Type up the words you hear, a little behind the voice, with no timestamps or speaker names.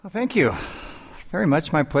Well, thank you. It's very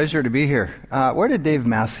much my pleasure to be here. Where did Dave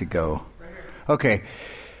Massey go? Right here. Okay.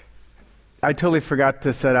 I totally forgot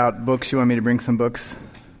to set out books. You want me to bring some books?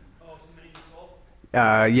 Oh, somebody you sold?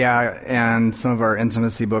 Yeah, and some of our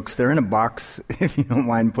intimacy books. They're in a box, if you don't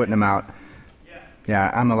mind putting them out. Yeah.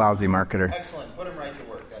 Yeah, I'm a lousy marketer. Excellent. Put them right to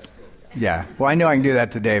work. That's good. Yeah. Well, I know I can do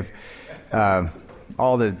that to Dave.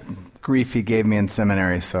 All the grief he gave me in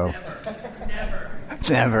seminary, so.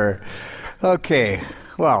 Never. Okay.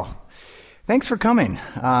 Well, thanks for coming.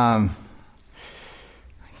 You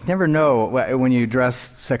never know when you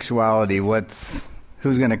address sexuality who's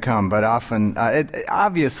going to come, but often,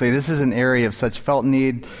 obviously, this is an area of such felt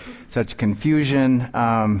need, such confusion.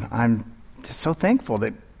 I'm just so thankful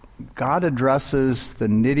that God addresses the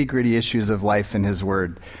nitty-gritty issues of life in His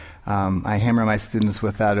Word. I hammer my students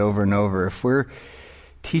with that over and over. If we're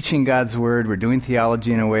teaching God's Word, we're doing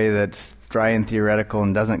theology in a way that's dry and theoretical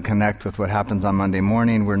and doesn't connect with what happens on Monday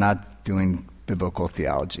morning, we're not doing biblical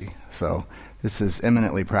theology. So this is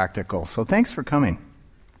eminently practical. So thanks for coming.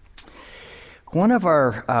 One of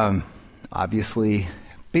our, obviously,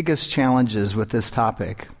 biggest challenges with this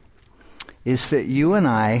topic is that you and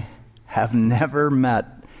I have never met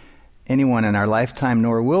anyone in our lifetime,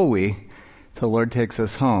 nor will we, till the Lord takes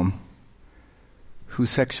us home, whose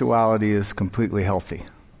sexuality is completely healthy.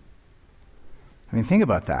 I mean, think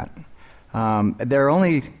about that. There are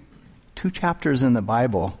only 2 chapters in the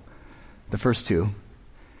Bible, the first 2,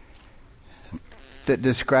 that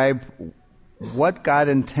describe what God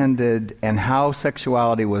intended and how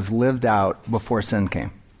sexuality was lived out before sin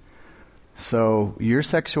came. So your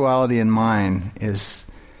sexuality and mine is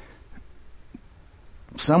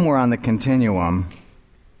somewhere on the continuum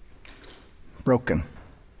broken.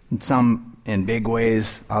 Some in big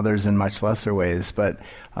ways, others in much lesser ways. But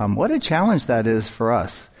what a challenge that is for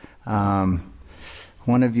us.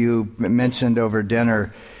 One of you mentioned over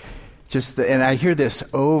dinner, and I hear this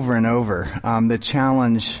over and over, the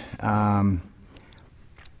challenge as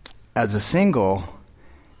a single,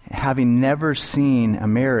 having never seen a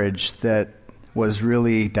marriage that was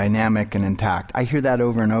really dynamic and intact. I hear that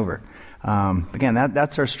over and over. Again,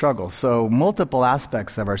 that's our struggle. So multiple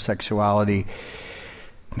aspects of our sexuality.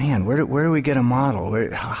 Man, where do we get a model?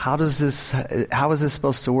 How is this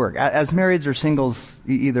supposed to work? As marrieds or singles,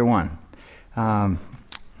 either one.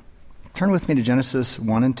 Turn with me to Genesis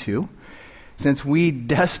 1 and 2. Since we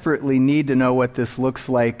desperately need to know what this looks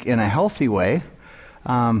like in a healthy way,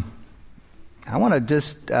 I want to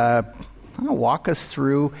just walk us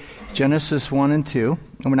through Genesis 1 and 2.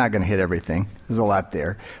 And we're not going to hit everything. There's a lot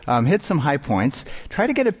there. Hit some high points. Try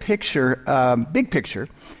to get a picture, big picture.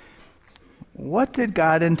 What did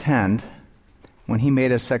God intend when He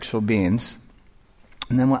made us sexual beings?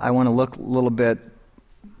 And then I want to look a little bit,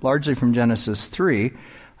 largely from Genesis 3,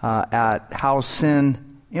 at how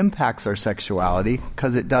sin impacts our sexuality,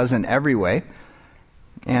 because it does in every way.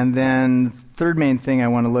 And then third main thing I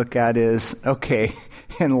want to look at is, okay,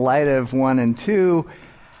 in light of 1 and 2,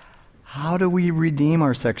 how do we redeem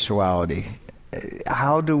our sexuality?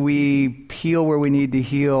 How do we heal where we need to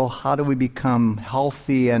heal? How do we become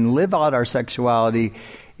healthy and live out our sexuality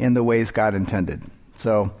in the ways God intended?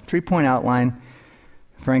 So, 3-point outline.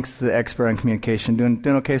 Frank's the expert on communication. Doing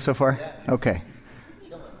okay so far? Yeah. Okay.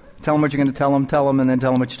 Tell them what you're going to tell them, and then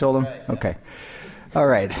tell them what you told them? Right. Okay. All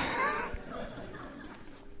right.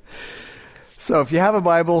 So, if you have a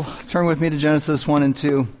Bible, turn with me to Genesis 1 and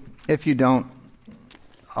 2. If you don't,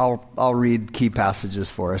 I'll read key passages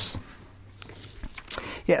for us.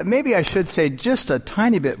 Yeah, maybe I should say just a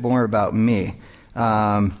tiny bit more about me.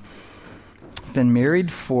 Been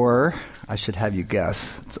married for, I should have you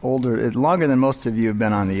guess, longer than most of you have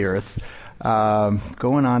been on the earth,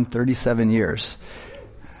 going on 37 years.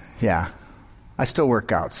 Yeah, I still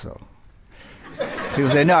work out, so.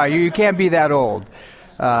 People say, no, you can't be that old.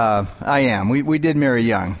 I am. We did marry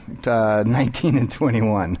young, 19 and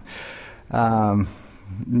 21.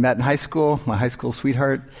 Met in high school, my high school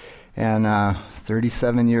sweetheart, and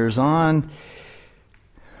 37 years on.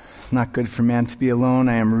 It's not good for man to be alone.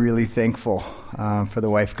 I am really thankful for the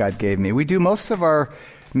wife God gave me. We do most of our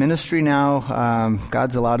ministry now.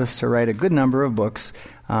 God's allowed us to write a good number of books.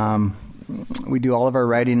 We do all of our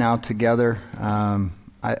writing now together.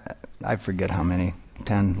 I forget how many,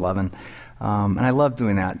 10, 11. And I love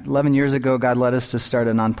doing that. 11 years ago, God led us to start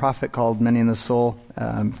a nonprofit called Many in the Soul.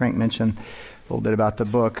 Frank mentioned a little bit about the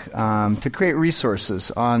book, to create resources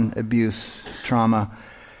on abuse, trauma,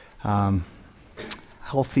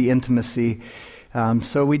 healthy intimacy.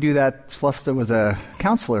 So we do that. Celesta was a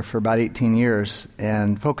counselor for about 18 years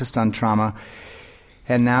and focused on trauma.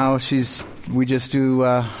 And now we just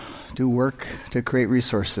do do work to create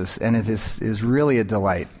resources, and it is really a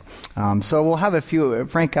delight. So we'll have a few.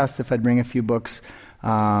 Frank asked if I'd bring a few books,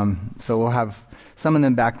 so we'll have some of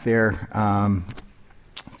them back there.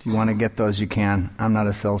 If you want to get those, you can. I'm not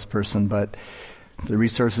a salesperson, but if the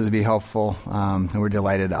resources would be helpful, and we're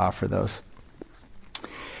delighted to offer those.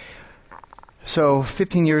 So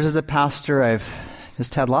 15 years as a pastor, I've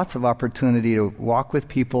just had lots of opportunity to walk with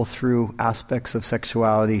people through aspects of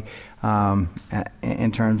sexuality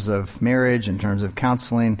in terms of marriage, in terms of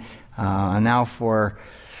counseling, and now for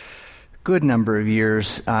a good number of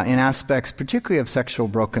years in aspects particularly of sexual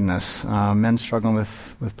brokenness, men struggling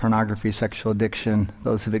with pornography, sexual addiction,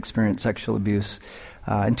 those who've experienced sexual abuse.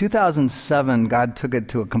 In 2007, God took it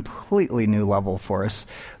to a completely new level for us.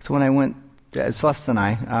 So when I went, Celeste and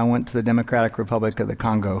I went to the Democratic Republic of the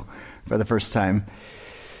Congo for the first time.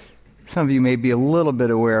 Some of you may be a little bit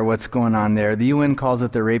aware of what's going on there. The UN calls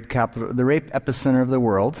it the rape capital, the rape epicenter of the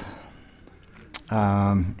world,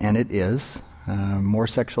 and it is. More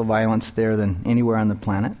sexual violence there than anywhere on the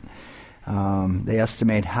planet. They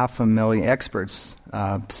estimate 500,000, experts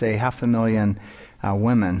say 500,000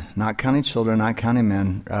 women, not counting children, not counting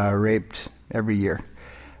men, raped every year.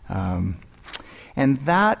 And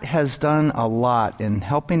that has done a lot in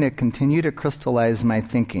helping to continue to crystallize my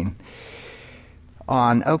thinking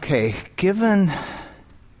on, okay, given,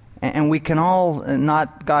 and we can all,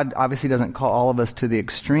 God obviously doesn't call all of us to the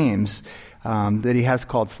extremes that he has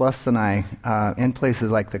called Celeste and I in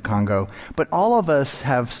places like the Congo, but all of us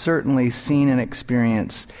have certainly seen and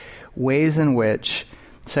experienced ways in which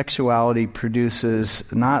sexuality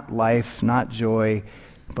produces not life, not joy,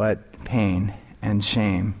 but pain and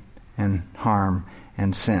shame and harm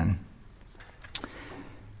and sin.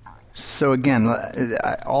 So again,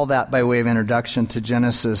 all that by way of introduction to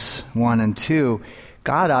Genesis 1 and 2.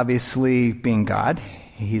 God obviously being God,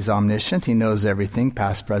 he's omniscient, he knows everything,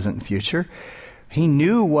 past, present, and future. He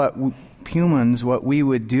knew what we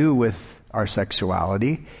would do with our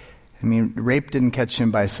sexuality. I mean, rape didn't catch him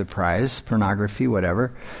by surprise, pornography,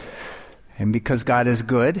 whatever. And because God is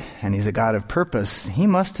good, and he's a God of purpose, he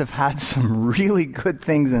must have had some really good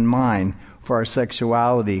things in mind for our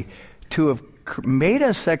sexuality to have made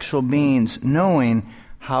us sexual beings knowing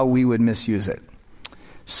how we would misuse it.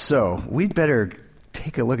 So we'd better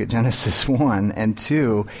take a look at Genesis 1 and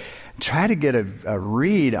 2, try to get a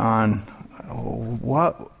read on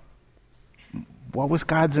what was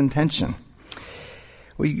God's intention.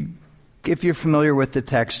 If you're familiar with the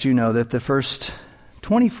text, you know that the first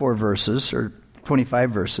 24 verses, or 25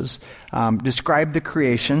 verses, describe the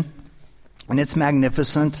creation, and it's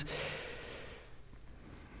magnificent.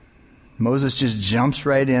 Moses just jumps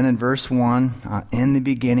right in verse 1. In the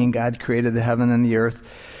beginning, God created the heaven and the earth.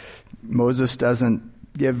 Moses doesn't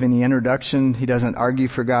give any introduction. He doesn't argue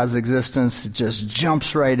for God's existence. It just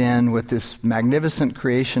jumps right in with this magnificent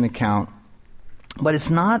creation account. But it's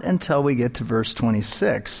not until we get to verse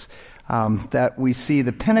 26 that we see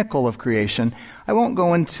the pinnacle of creation. I won't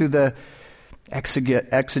go into the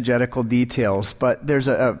exegetical details, but there's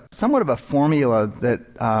a somewhat of a formula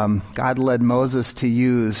that God led Moses to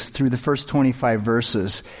use through the first 25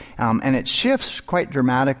 verses, and it shifts quite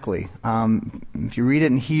dramatically. If you read it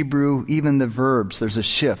in Hebrew, even the verbs, there's a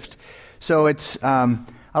shift. So it's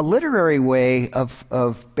a literary way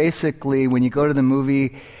of basically when you go to the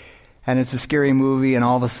movie and it's a scary movie and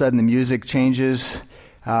all of a sudden the music changes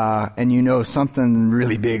and you know something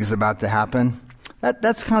really big is about to happen.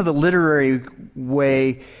 That's kind of the literary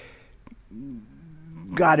way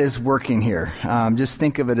God is working here. Just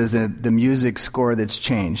think of it as the music score that's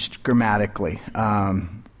changed grammatically.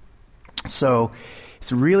 So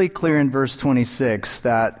it's really clear in verse 26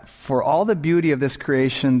 that for all the beauty of this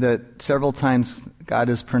creation that several times God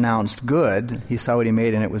has pronounced good, he saw what he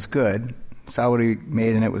made and it was good, saw what he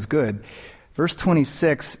made and it was good. Verse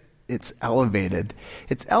 26, it's elevated.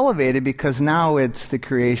 It's elevated because now it's the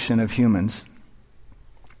creation of humans.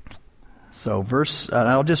 So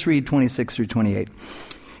I'll just read 26 through 28.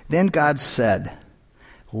 Then God said,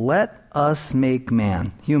 "Let us make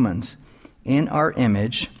man," humans, "in our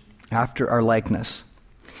image, after our likeness.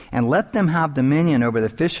 And let them have dominion over the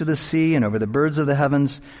fish of the sea and over the birds of the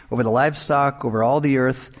heavens, over the livestock, over all the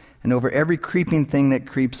earth, and over every creeping thing that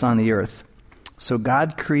creeps on the earth." So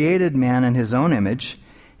God created man in his own image.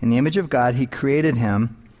 In the image of God he created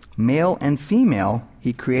him. Male and female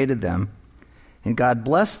he created them. And God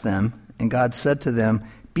blessed them. And God said to them,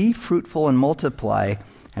 "Be fruitful and multiply,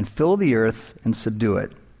 and fill the earth and subdue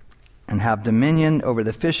it, and have dominion over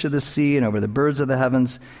the fish of the sea and over the birds of the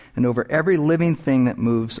heavens and over every living thing that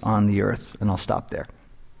moves on the earth." And I'll stop there.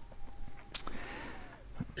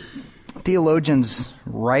 theologians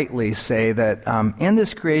rightly say that in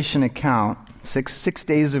this creation account, six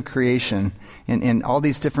days of creation, in all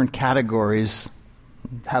these different categories,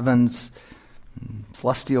 heavens,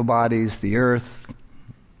 celestial bodies, the earth,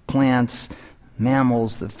 plants,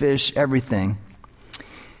 mammals, the fish, everything,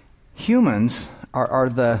 humans are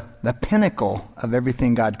the pinnacle of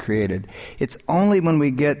everything God created. It's only when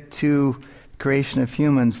we get to creation of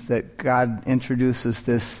humans that God introduces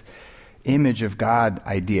this image of God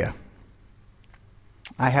idea.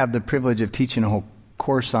 I have the privilege of teaching a whole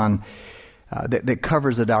course on that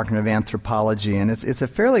covers the doctrine of anthropology, and it's a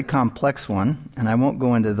fairly complex one, and I won't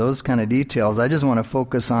go into those kind of details. I just want to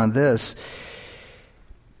focus on this,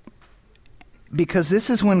 because this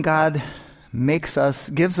is when God gives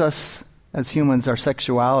us as humans our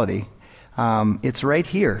sexuality. It's right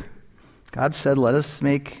here. God said, let us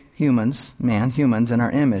make humans in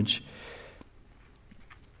our image.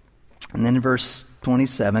 And then in verse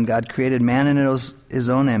 27, God created man in his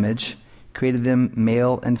own image, created them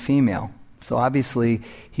male and female. So obviously,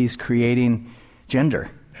 he's creating gender,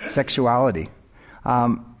 sexuality.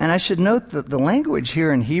 And I should note that the language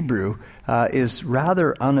here in Hebrew is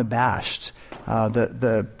rather unabashed.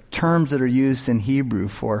 The terms that are used in Hebrew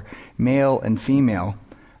for male and female,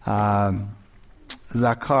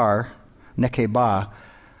 zakar, nekeba,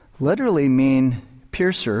 literally mean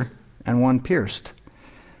piercer and one pierced,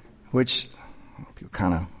 which, if you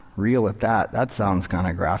kind of reel at that sounds kind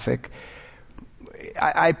of graphic.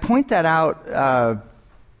 I point that out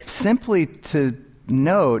simply to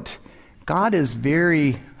note God is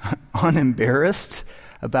very unembarrassed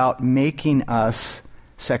about making us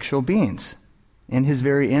sexual beings in his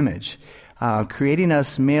very image. Creating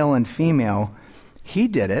us male and female, he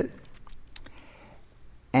did it.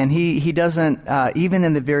 And he doesn't, even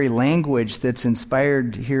in the very language that's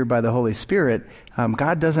inspired here by the Holy Spirit,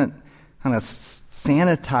 God doesn't kind of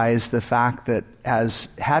sanitize the fact that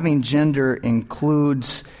as having gender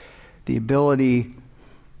includes the ability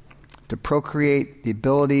to procreate, the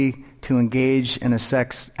ability to engage in a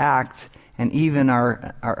sex act, and even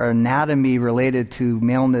our anatomy related to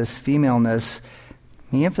maleness, femaleness,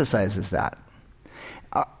 he emphasizes that.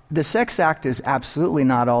 The sex act is absolutely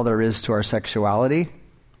not all there is to our sexuality.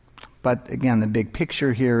 But again, the big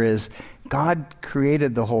picture here is God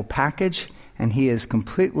created the whole package, and he is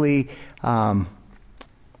completely,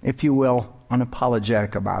 if you will,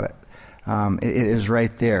 unapologetic about it. It is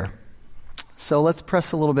right there. So let's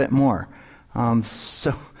press a little bit more.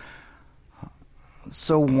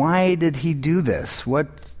 So why did he do this?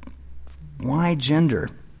 Why gender?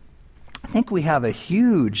 I think we have a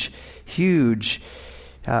huge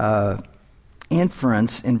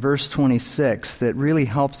inference in verse 26 that really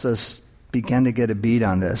helps us begin to get a beat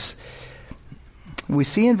on this. We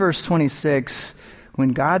see in verse 26, when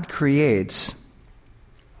God creates,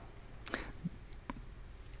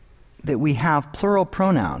 that we have plural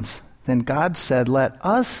pronouns. Then God said, let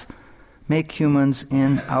us make humans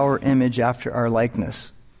in our image after our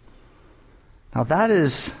likeness. Now that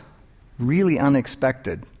is really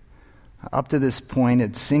unexpected. Up to this point,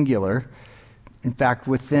 it's singular. In fact,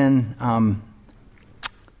 within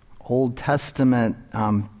Old Testament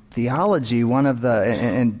theology, one of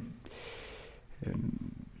the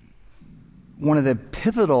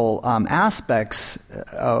pivotal aspects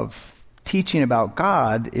of teaching about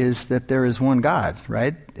God is that there is one God,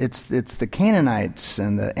 right? It's the Canaanites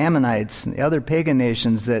and the Ammonites and the other pagan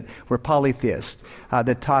nations that were polytheists,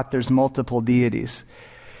 that taught there's multiple deities.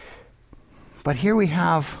 But here we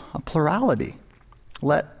have a plurality.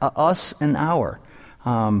 Let us and our.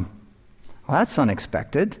 Well, that's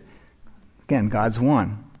unexpected. Again, God's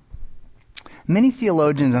one. Many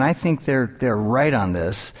theologians, and I think they're right on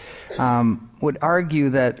this, would argue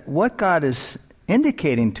that what God is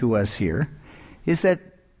indicating to us here is that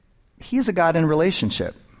he is a God in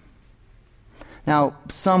relationship. Now,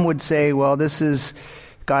 some would say, well, this is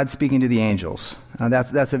God speaking to the angels.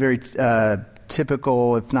 That's a very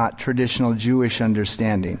typical, if not traditional, Jewish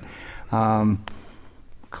understanding. A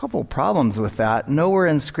couple problems with that. Nowhere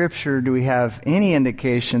in Scripture do we have any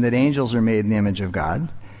indication that angels are made in the image of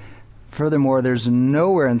God. Furthermore, there's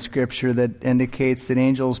nowhere in Scripture that indicates that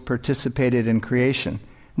angels participated in creation.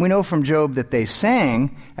 We know from Job that they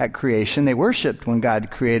sang at creation. They worshiped when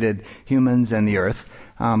God created humans and the earth.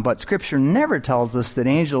 But Scripture never tells us that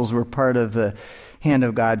angels were part of the hand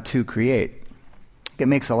of God to create. It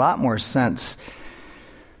makes a lot more sense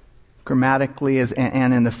grammatically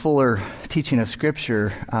and in the fuller teaching of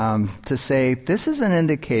Scripture to say this is an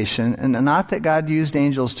indication, and not that God used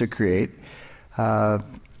angels to create,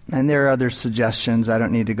 and there are other suggestions I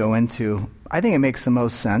don't need to go into. I think it makes the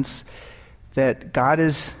most sense that God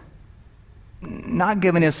is not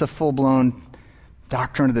giving us a full-blown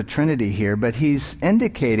doctrine of the Trinity here, but he's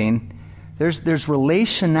indicating there's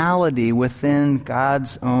relationality within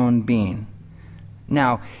God's own being.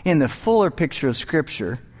 Now, in the fuller picture of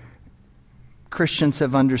Scripture, Christians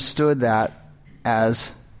have understood that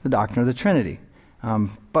as the doctrine of the Trinity.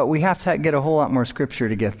 But we have to get a whole lot more Scripture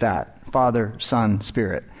to get that. Father, Son,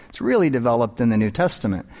 Spirit. It's really developed in the New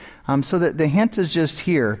Testament. So that the hint is just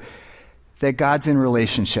here that God's in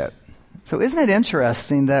relationship. So isn't it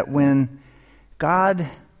interesting that when God,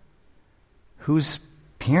 who's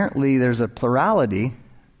apparently there's a plurality,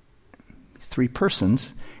 these three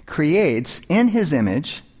persons, creates in his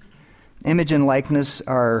image and likeness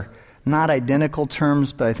are not identical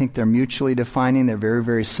terms, but I think they're mutually defining. They're very,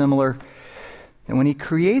 very similar. And when he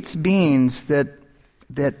creates beings that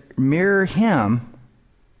mirror him,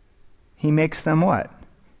 he makes them what?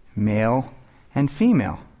 Male and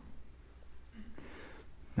female.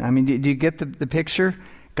 I mean, do you get the picture?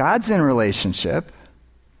 God's in relationship.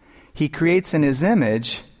 He creates in his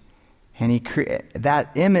image, and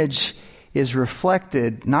that image is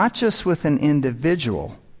reflected not just with an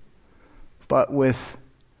individual, but with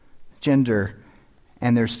gender,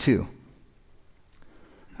 and there's two.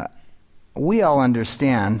 We all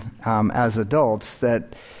understand as adults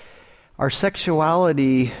that our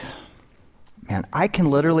sexuality, man, I can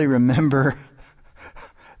literally remember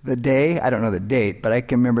the day, I don't know the date, but I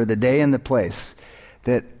can remember the day and the place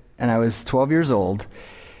that, and I was 12 years old,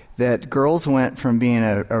 that girls went from being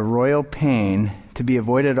a royal pain to be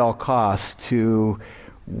avoided at all costs to,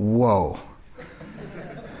 whoa.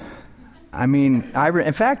 I mean,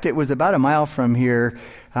 in fact, it was about a mile from here.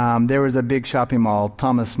 There was a big shopping mall,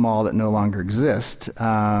 Thomas Mall, that no longer exists,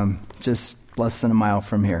 just less than a mile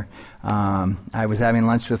from here. I was having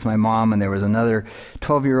lunch with my mom, and there was another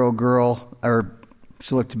 12-year-old girl, or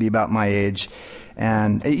she looked to be about my age,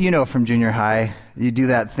 and from junior high, you do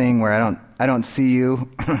that thing where I don't see you,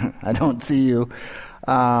 I don't see you,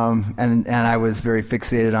 and I was very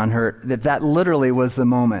fixated on her. That literally was the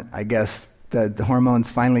moment, I guess, that the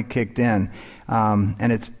hormones finally kicked in,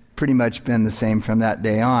 and it's pretty much been the same from that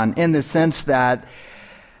day on, in the sense that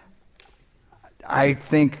I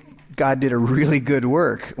think God did a really good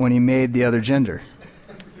work when he made the other gender.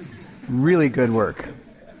 Really good work.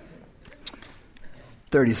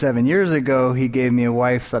 37 years ago, he gave me a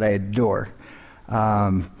wife that I adore.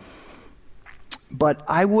 But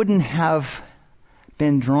I wouldn't have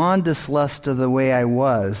been drawn to Celesta the way I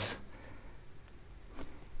was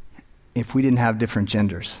if we didn't have different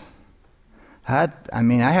genders. I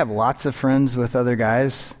have lots of friends with other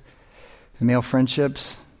guys, male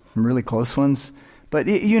friendships, some really close ones. But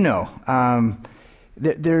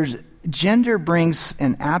there's gender brings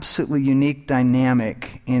an absolutely unique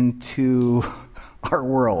dynamic into our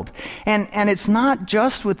world, and it's not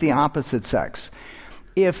just with the opposite sex.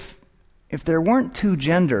 If there weren't two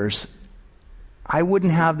genders, I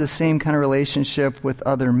wouldn't have the same kind of relationship with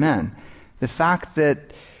other men. The fact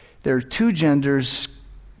that there are two genders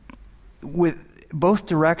with both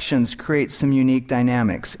directions creates some unique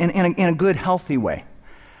dynamics in a good, healthy way,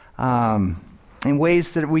 in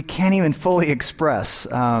ways that we can't even fully express.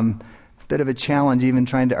 Bit of a challenge even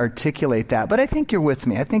trying to articulate that. But I think you're with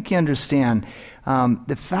me. I think you understand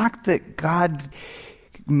the fact that God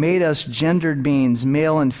made us gendered beings,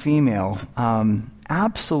 male and female,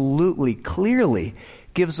 absolutely, clearly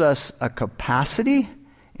gives us a capacity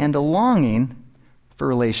and a longing for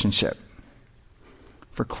relationship,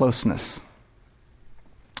 for closeness.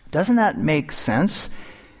 Doesn't that make sense?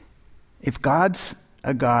 If God's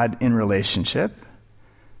a God in relationship,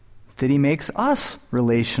 that he makes us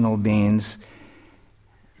relational beings,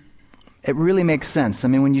 it really makes sense. I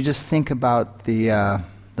mean, when you just think about the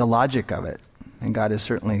logic of it, and God is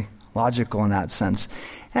certainly logical in that sense.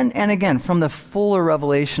 And again, from the fuller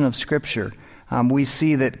revelation of Scripture, we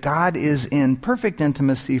see that God is in perfect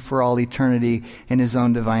intimacy for all eternity in his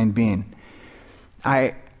own divine being.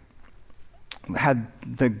 I had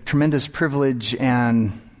the tremendous privilege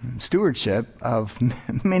and stewardship of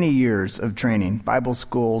many years of training, Bible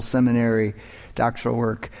school, seminary, doctoral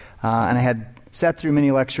work, and I had sat through many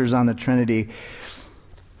lectures on the Trinity.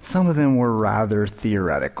 Some of them were rather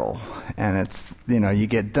theoretical, and it's, you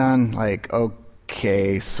get done like,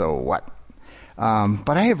 okay, so what?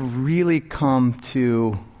 But I have really come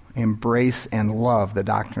to embrace and love the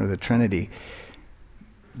doctrine of the Trinity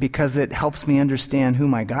because it helps me understand who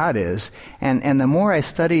my God is. And the more I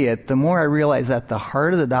study it, the more I realize that the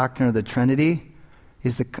heart of the doctrine of the Trinity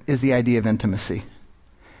is the idea of intimacy.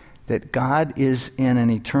 That God is in an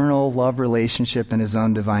eternal love relationship in his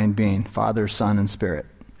own divine being, Father, Son, and Spirit.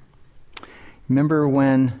 Remember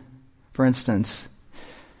when, for instance,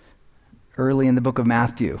 early in the book of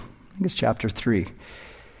Matthew. I think it's chapter 3.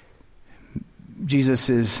 Jesus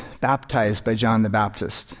is baptized by John the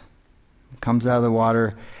Baptist. He comes out of the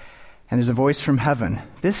water, and there's a voice from heaven.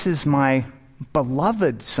 This is my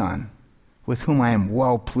beloved Son, with whom I am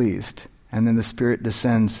well pleased. And then the Spirit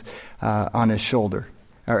descends on his shoulder,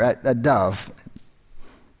 or a dove,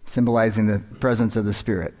 symbolizing the presence of the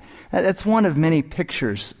Spirit. That's one of many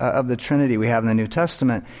pictures of the Trinity we have in the New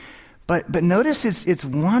Testament. But notice it's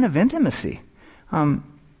one of intimacy.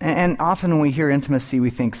 And often when we hear intimacy, we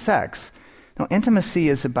think sex. No, intimacy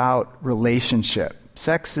is about relationship.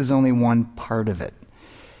 Sex is only one part of it.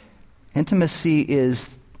 Intimacy is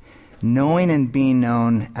knowing and being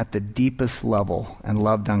known at the deepest level and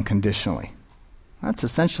loved unconditionally. That's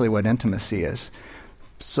essentially what intimacy is.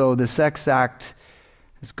 So the sex act,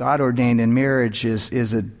 as God ordained in marriage,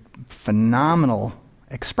 is a phenomenal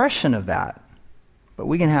expression of that. But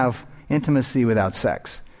we can have intimacy without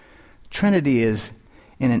sex. Trinity is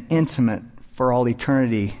in an intimate, for all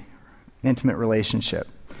eternity, intimate relationship.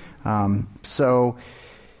 So,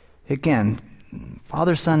 again,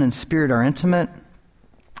 Father, Son, and Spirit are intimate.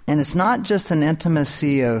 And it's not just an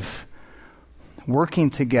intimacy of working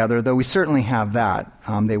together, though we certainly have that.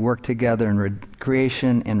 They work together in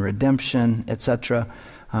creation and redemption, etc.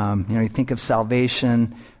 You think of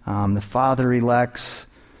salvation. The Father elects.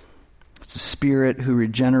 It's the Spirit who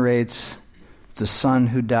regenerates. It's the Son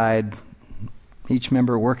who died. Each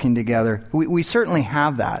member working together. We certainly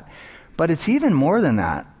have that. But it's even more than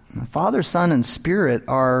that. The Father, Son, and Spirit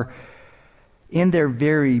are in their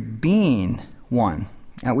very being one.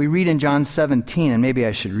 Now, we read in John 17, and maybe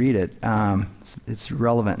I should read it. It's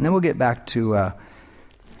relevant. And then we'll get back to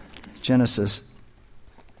Genesis.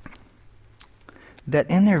 That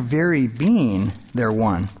in their very being, they're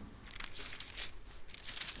one.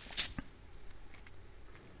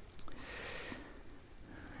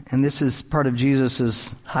 And this is part of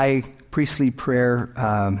Jesus' high priestly prayer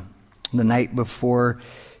the night before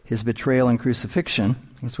his betrayal and crucifixion.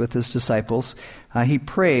 He's with his disciples. He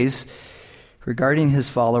prays regarding his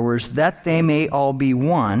followers, that they may all be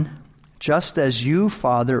one, just as you,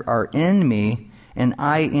 Father, are in me, and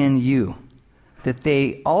I in you, that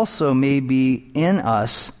they also may be in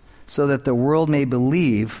us, so that the world may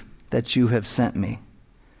believe that you have sent me.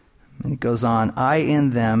 And he goes on, I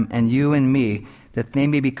in them, and you in me, that they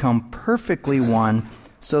may become perfectly one,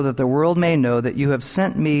 so that the world may know that you have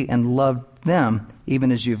sent me and loved them,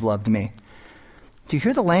 even as you've loved me. Do you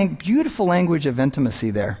hear the beautiful language of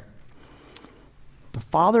intimacy there? The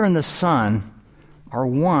Father and the Son are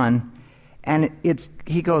one, and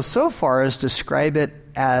he goes so far as to describe it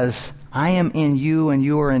as, I am in you and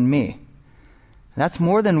you are in me. That's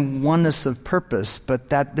more than oneness of purpose, but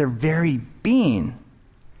that their very being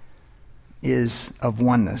is of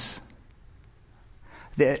oneness.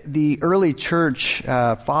 The early church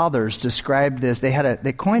fathers described this.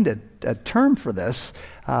 They coined a term for this,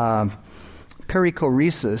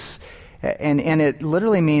 perichoresis, and it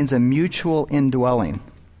literally means a mutual indwelling.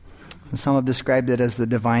 Some have described it as the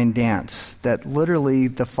divine dance, that literally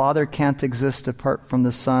the Father can't exist apart from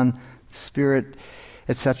the Son, Spirit,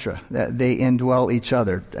 etc. That they indwell each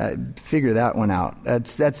other. Figure that one out.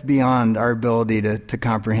 That's beyond our ability to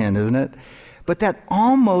comprehend, isn't it? But that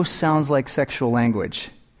almost sounds like sexual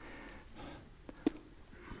language.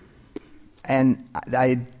 And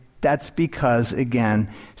that's because, again,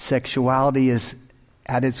 sexuality is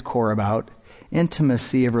at its core about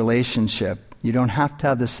intimacy of relationship. You don't have to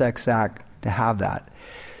have the sex act to have that.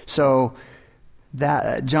 So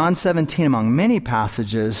that John 17, among many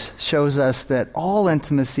passages, shows us that all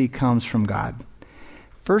intimacy comes from God.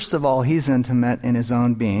 First of all, he's intimate in his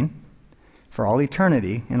own being for all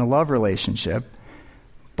eternity in a love relationship.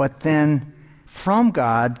 But then from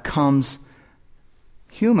God comes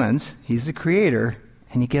humans. He's the creator,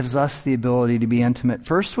 and he gives us the ability to be intimate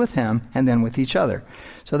first with him and then with each other.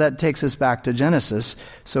 So that takes us back to Genesis.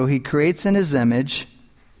 So he creates in his image,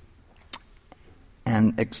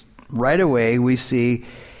 and right away we see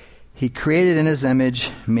he created in his image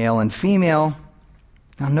male and female.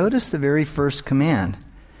 Now notice the very first command.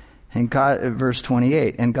 And God, verse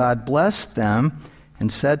 28, and God blessed them and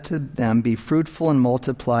said to them, be fruitful and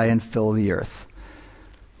multiply and fill the earth.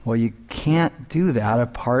 Well, you can't do that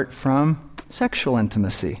apart from sexual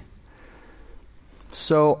intimacy.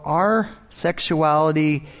 So our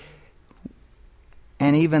sexuality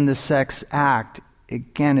and even the sex act,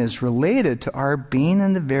 again, is related to our being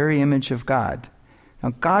in the very image of God.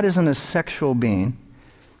 Now, God isn't a sexual being,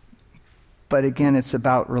 but again, it's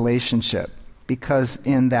about relationship. Because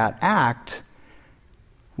in that act,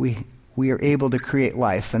 we are able to create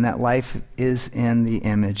life, and that life is in the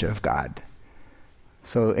image of God.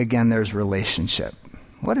 So again, there's relationship.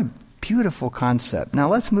 What a beautiful concept. Now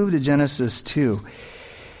let's move to Genesis 2.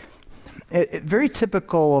 Very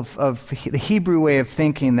typical of the Hebrew way of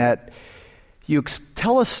thinking that you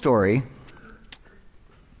tell a story,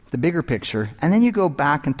 the bigger picture, and then you go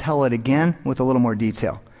back and tell it again with a little more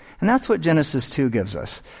detail. And that's what Genesis 2 gives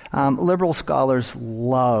us. Liberal scholars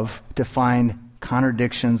love to find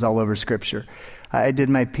contradictions all over Scripture. I did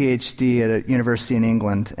my PhD at a university in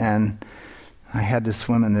England, and I had to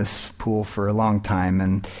swim in this pool for a long time.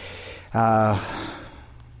 And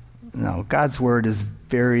God's Word is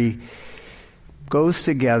goes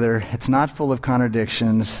together. It's not full of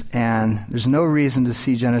contradictions, and there's no reason to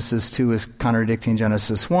see Genesis 2 as contradicting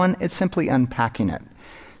Genesis 1. It's simply unpacking it.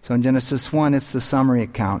 So in Genesis 1, it's the summary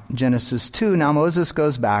account. In Genesis 2, now Moses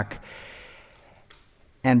goes back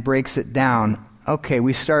and breaks it down. Okay,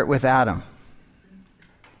 we start with Adam.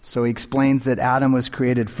 So he explains that Adam was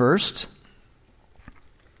created first.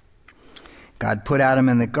 God put Adam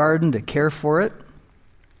in the garden to care for it.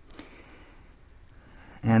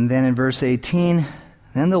 And then in verse 18,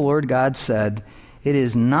 then the Lord God said, "It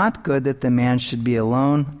is not good that the man should be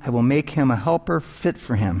alone. I will make him a helper fit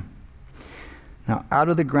for him." Now out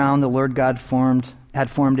of the ground the Lord God had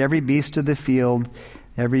formed every beast of the field,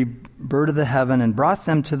 every bird of the heaven, and brought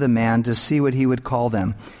them to the man to see what he would call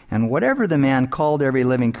them. And whatever the man called every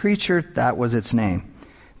living creature, that was its name.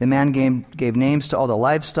 The man gave names to all the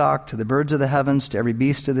livestock, to the birds of the heavens, to every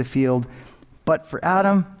beast of the field. But for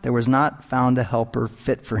Adam, there was not found a helper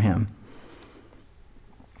fit for him.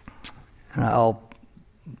 And I'll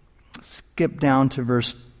skip down to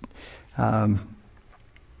verse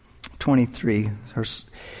 23.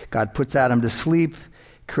 God puts Adam to sleep,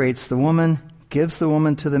 creates the woman, gives the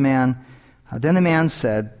woman to the man. Then the man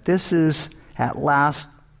said, "This is at last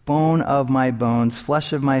bone of my bones,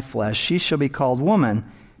 flesh of my flesh. She shall be called woman,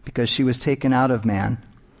 because she was taken out of man.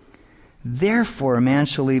 Therefore a man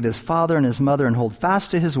shall leave his father and his mother and hold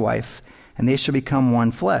fast to his wife, and they shall become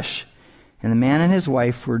one flesh. And the man and his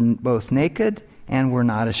wife were both naked and were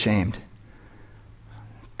not ashamed."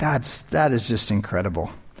 That is just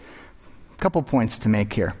incredible. A couple points to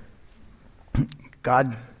make here.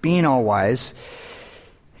 God, being all wise,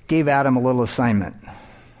 gave Adam a little assignment.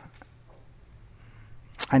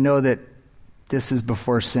 I know that this is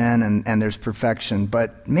before sin and there's perfection,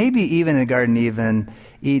 but maybe even in the Garden of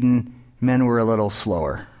Eden, men were a little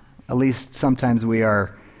slower. At least sometimes we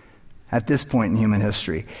are at this point in human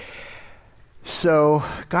history. So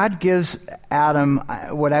God gives Adam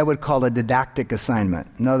what I would call a didactic assignment.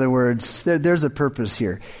 In other words, there's a purpose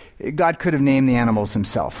here. God could have named the animals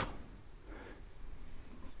himself.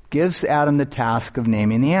 Gives Adam the task of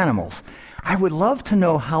naming the animals. I would love to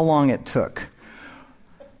know how long it took.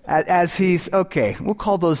 As he's, okay, we'll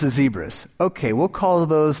call those the zebras. Okay, we'll call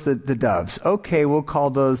those the doves. Okay, we'll call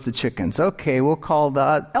those the chickens. Okay, we'll call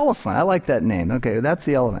the elephant. I like that name. Okay, that's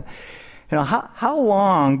the elephant. You know, how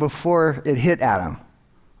long before it hit Adam?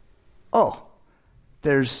 Oh,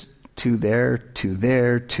 there's two there, two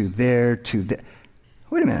there, two there, two there.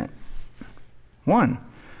 Wait a minute. One.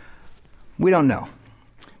 We don't know.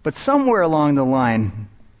 But somewhere along the line,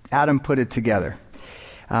 Adam put it together.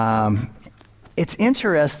 It's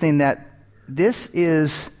interesting that this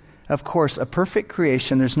is, of course, a perfect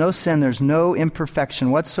creation. There's no sin. There's no imperfection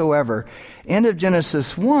whatsoever. End of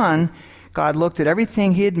Genesis 1, God looked at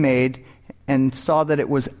everything he had made and saw that it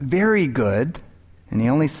was very good. And he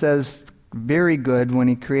only says very good when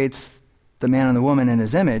he creates the man and the woman in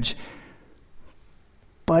his image.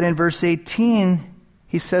 But in verse 18,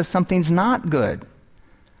 he says something's not good.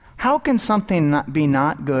 How can something be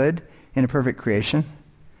not good in a perfect creation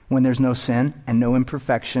when there's no sin and no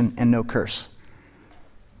imperfection and no curse?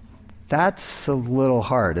 That's a little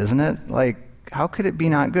hard, isn't it? Like, how could it be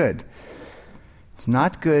not good? It's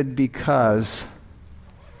not good because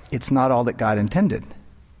it's not all that God intended.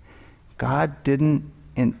 God didn't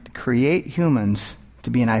create humans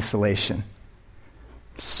to be in isolation.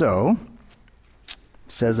 So, it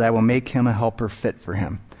says, "I will make him a helper fit for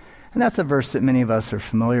him." And that's a verse that many of us are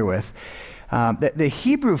familiar with. The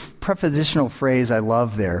Hebrew prepositional phrase I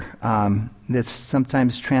love there, that's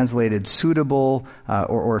sometimes translated suitable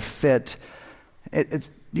or fit.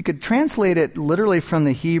 You could translate it literally from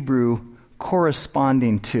the Hebrew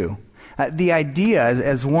corresponding to. The idea,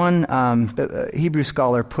 as one Hebrew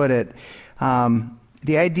scholar put it,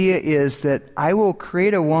 the idea is that I will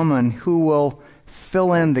create a woman who will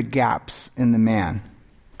fill in the gaps in the man,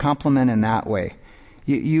 complement in that way.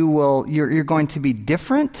 You're going to be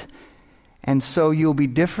different, and so you'll be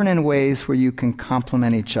different in ways where you can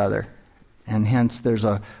complement each other. And hence there's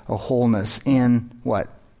a wholeness in what?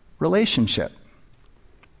 Relationship.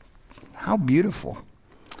 How beautiful.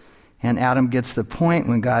 And Adam gets the point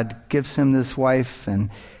when God gives him this wife, and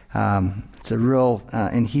it's a real,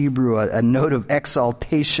 in Hebrew, a note of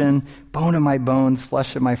exaltation, bone of my bones,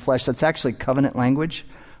 flesh of my flesh. That's actually covenant language.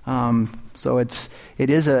 So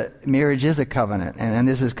marriage is a covenant, and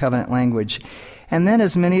this is covenant language. And then,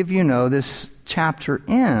 as many of you know, this chapter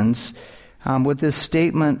ends with this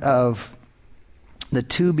statement of the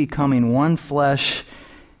two becoming one flesh,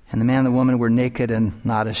 and the man and the woman were naked and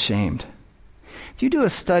not ashamed. If you do a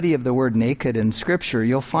study of the word naked in Scripture,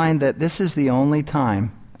 you'll find that this is the only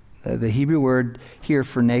time the Hebrew word here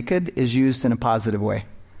for naked is used in a positive way.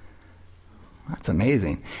 That's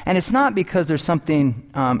amazing. And it's not because there's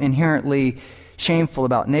something inherently shameful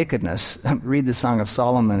about nakedness. Read the Song of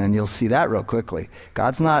Solomon and you'll see that real quickly.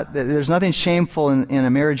 There's nothing shameful in a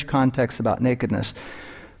marriage context about nakedness.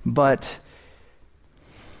 But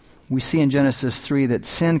we see in Genesis 3 that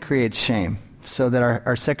sin creates shame, so that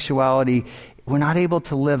our sexuality, we're not able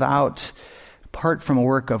to live out apart from a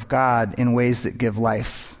work of God in ways that give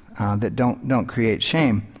life, that don't create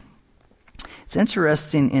shame. It's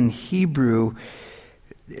interesting in Hebrew,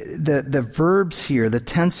 the verbs here, the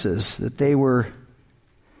tenses, that they were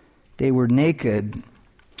naked.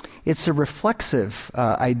 It's a reflexive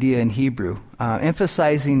idea in Hebrew,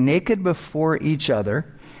 emphasizing naked before each other.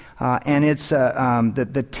 And it's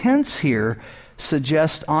the tense here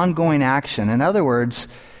suggests ongoing action. In other words,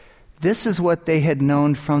 this is what they had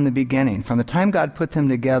known from the beginning. From the time God put them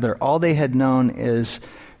together, all they had known is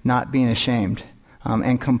not being ashamed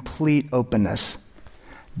and complete openness.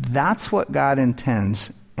 That's what God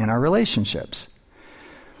intends in our relationships.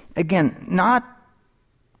 Again, not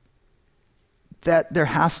that there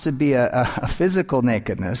has to be a physical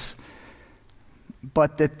nakedness,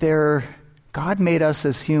 but that God made us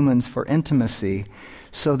as humans for intimacy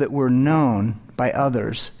so that we're known by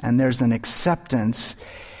others, and there's an acceptance,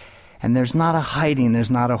 and there's not a hiding, there's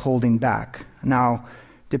not a holding back. Now,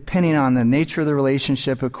 depending on the nature of the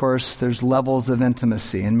relationship, of course, there's levels of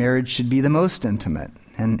intimacy, and marriage should be the most intimate.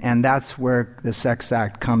 And that's where the sex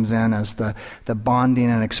act comes in as the bonding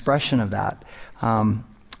and expression of that.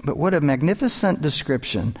 But what a magnificent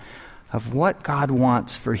description of what God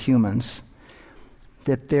wants for humans,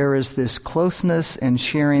 that there is this closeness and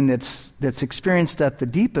sharing that's experienced at the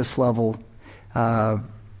deepest level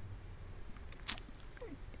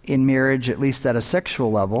in marriage, at least at a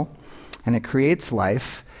sexual level, and it creates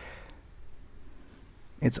life.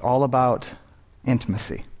 It's all about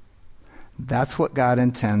intimacy. That's what God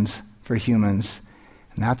intends for humans,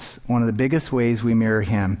 and that's one of the biggest ways we mirror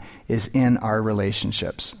Him is in our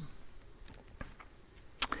relationships.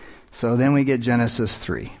 So then we get Genesis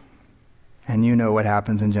 3. And you know what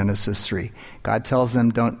happens in Genesis 3. God tells them,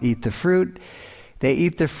 don't eat the fruit. They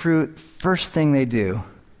eat the fruit. First thing they do,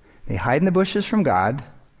 they hide in the bushes from God.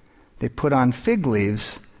 They put on fig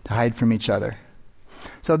leaves to hide from each other.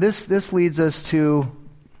 So this leads us to,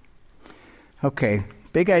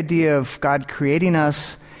 big idea of God creating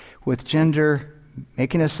us with gender,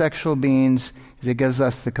 making us sexual beings, is it gives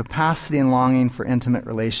us the capacity and longing for intimate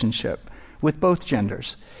relationship with both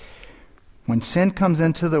genders. When sin comes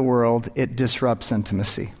into the world, it disrupts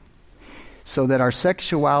intimacy. So that our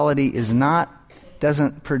sexuality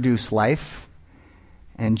doesn't produce life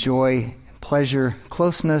and joy, pleasure,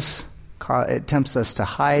 closeness. It tempts us to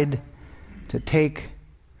hide, to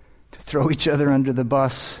throw each other under the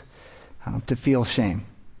bus, to feel shame.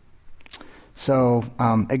 So,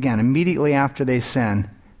 again, immediately after they sin,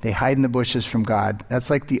 they hide in the bushes from God. That's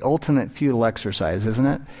like the ultimate futile exercise, isn't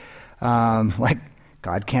it? Like,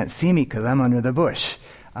 God can't see me because I'm under the bush.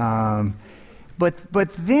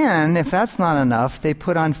 But then, if that's not enough, they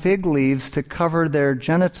put on fig leaves to cover their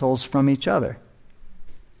genitals from each other.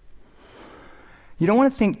 You don't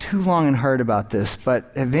want to think too long and hard about this,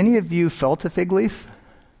 but have any of you felt a fig leaf?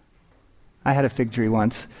 I had a fig tree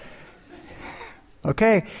once.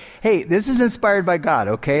 Okay. Hey, this is inspired by God,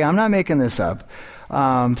 okay? I'm not making this up.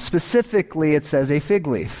 Specifically, it says a fig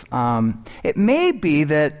leaf. It may be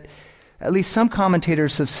that at least some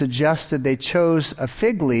commentators have suggested they chose a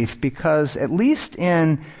fig leaf because, at least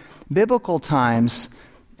in biblical times,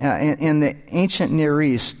 in the ancient Near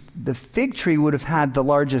East, the fig tree would have had the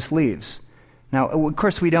largest leaves. Now, of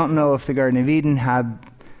course, we don't know if the Garden of Eden had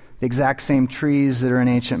the exact same trees that are in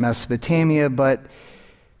ancient Mesopotamia, but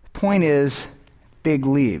the point is, big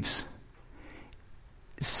leaves.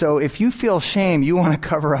 So if you feel shame, you want to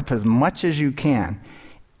cover up as much as you can,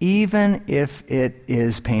 even if it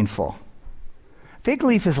is painful. Fig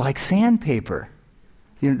leaf is like sandpaper.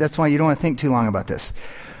 That's why you don't want to think too long about this.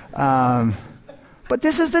 But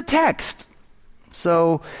this is the text.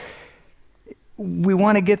 So we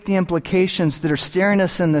want to get the implications that are staring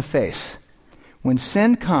us in the face. When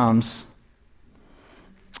sin comes,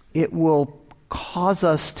 it will cause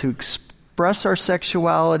us to express our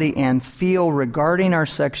sexuality and feel regarding our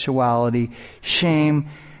sexuality shame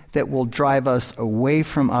that will drive us away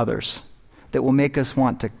from others, that will make us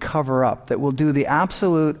want to cover up, that will do the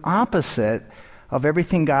absolute opposite of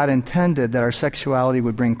everything God intended, that our sexuality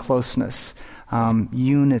would bring closeness,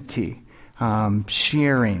 unity,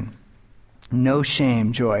 sharing, no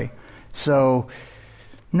shame, joy. So,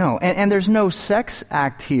 no. And there's no sex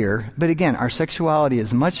act here, but again, our sexuality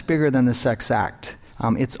is much bigger than the sex act.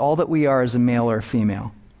 It's all that we are as a male or a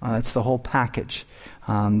female. It's the whole package.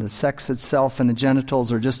 The sex itself and the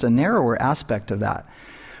genitals are just a narrower aspect of that.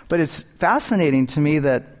 But it's fascinating to me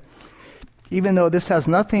that even though this has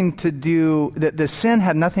nothing to do, that the sin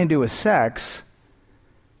had nothing to do with sex,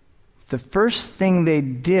 the first thing they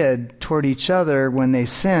did toward each other when they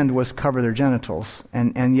sinned was cover their genitals,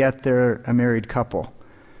 and yet they're a married couple.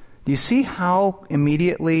 Do you see how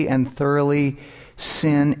immediately and thoroughly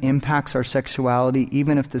sin impacts our sexuality,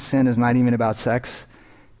 even if the sin is not even about sex?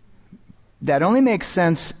 That only makes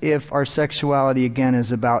sense if our sexuality, again,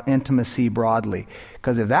 is about intimacy broadly.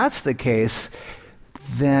 Because if that's the case,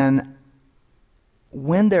 then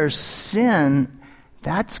when there's sin,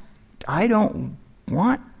 I don't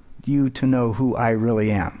want you to know who I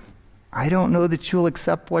really am. I don't know that you'll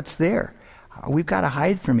accept what's there. We've got to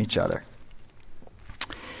hide from each other.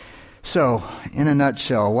 So, in a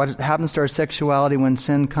nutshell, what happens to our sexuality when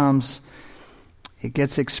sin comes? It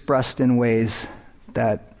gets expressed in ways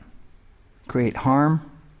that create harm,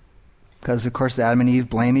 because of course Adam and Eve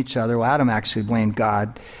blame each other. Well, Adam actually blamed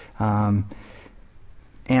God, and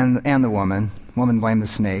the woman. Woman blamed the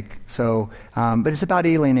snake. So, but it's about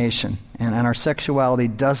alienation, and our sexuality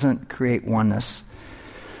doesn't create oneness.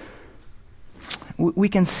 We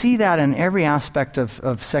can see that in every aspect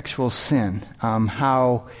of sexual sin,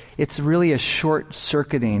 how it's really a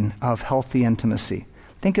short-circuiting of healthy intimacy.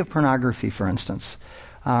 Think of pornography, for instance.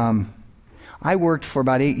 I worked for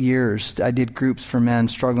about 8 years. I did groups for men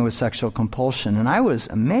struggling with sexual compulsion, and I was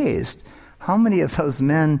amazed how many of those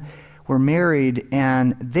men were married,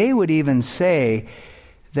 and they would even say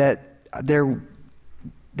that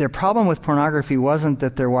their problem with pornography wasn't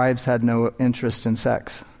that their wives had no interest in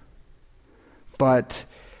sex. But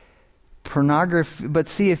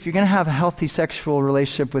see, if you're going to have a healthy sexual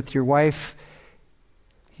relationship with your wife,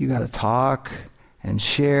 you got to talk and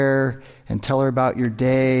share and tell her about your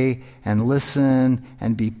day and listen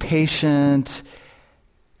and be patient.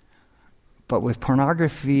 But with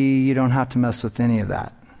pornography, you don't have to mess with any of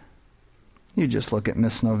that. You just look at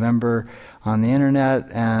Miss November on the internet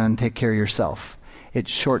and take care of yourself. It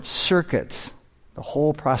short circuits the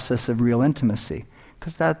whole process of real intimacy,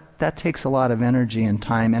 because that takes a lot of energy and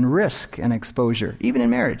time and risk and exposure, even in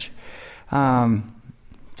marriage.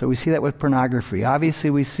 So we see that with pornography. Obviously,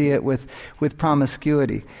 we see it with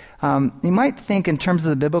promiscuity. You might think in terms of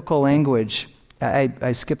the biblical language,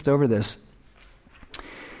 I skipped over this.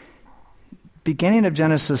 Beginning of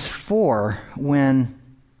Genesis 4, when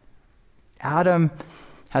Adam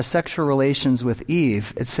has sexual relations with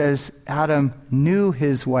Eve, it says Adam knew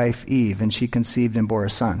his wife Eve, and she conceived and bore a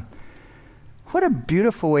son. What a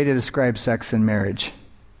beautiful way to describe sex and marriage,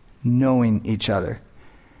 knowing each other.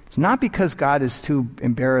 It's not because God is too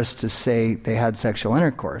embarrassed to say they had sexual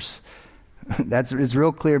intercourse. It's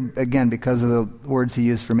real clear, again, because of the words he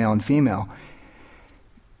used for male and female.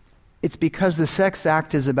 It's because the sex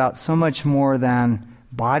act is about so much more than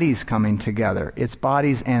bodies coming together. It's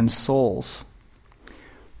bodies and souls.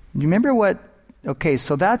 You remember okay,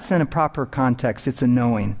 so that's in a proper context. It's a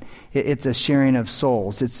knowing. It's a sharing of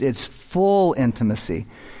souls. It's full intimacy.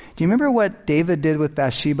 Do you remember what David did with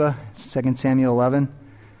Bathsheba, 2 Samuel 11?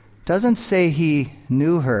 Doesn't say he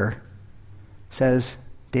knew her. It says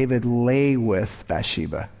David lay with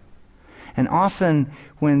Bathsheba. And often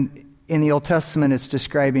when in the Old Testament it's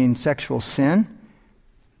describing sexual sin,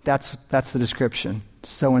 that's the description.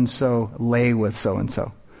 So-and-so lay with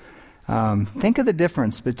so-and-so. Think of the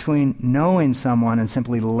difference between knowing someone and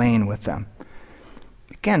simply laying with them.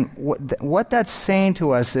 Again, what that's saying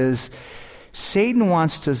to us is Satan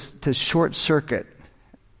wants to short-circuit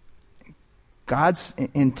God's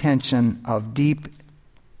intention of deep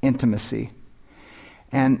intimacy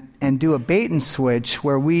and do a bait and switch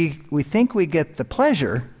where we think we get the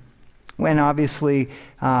pleasure, when obviously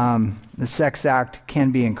the sex act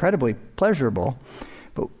can be incredibly pleasurable.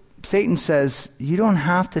 But Satan says you don't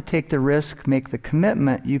have to take the risk, make the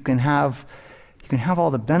commitment. You can have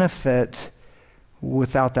all the benefit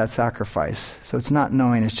without that sacrifice. So it's not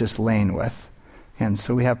knowing, it's just laying with. And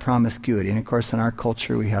so we have promiscuity. And of course in our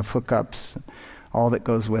culture we have hookups, all that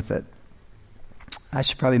goes with it. I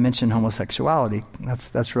should probably mention homosexuality.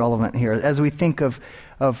 That's relevant here. As we think of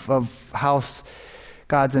how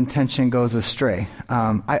God's intention goes astray.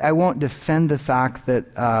 I won't defend the fact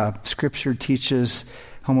that Scripture teaches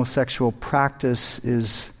homosexual practice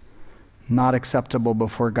is not acceptable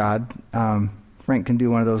before God. Frank can do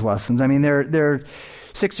one of those lessons. I mean, there are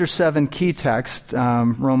 6 or 7 key texts,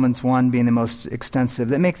 Romans 1 being the most extensive,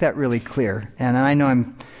 that make that really clear. And I know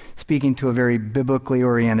I'm speaking to a very biblically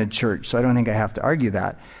oriented church, so I don't think I have to argue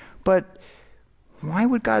that. But why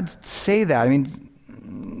would God say that? I mean,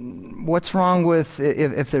 what's wrong with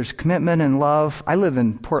if there's commitment and love? I live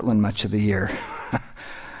in Portland much of the year.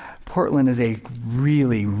 Portland is a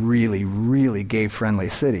really, really, really gay-friendly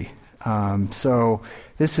city. So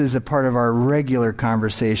this is a part of our regular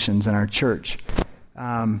conversations in our church.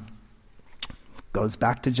 Goes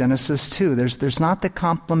back to Genesis 2. There's not the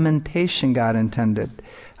complementation God intended,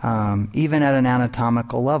 even at an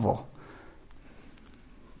anatomical level.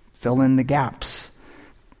 Fill in the gaps.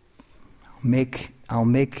 I'll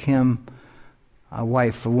make him a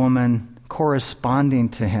wife, a woman corresponding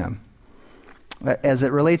to him. As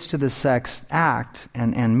it relates to the sex act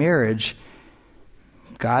and marriage,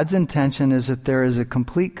 God's intention is that there is a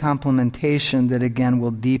complete complementation that, again,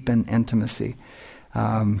 will deepen intimacy.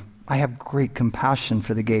 I have great compassion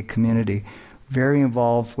for the gay community. Very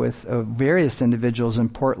involved with various individuals in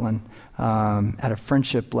Portland at a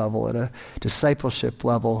friendship level, at a discipleship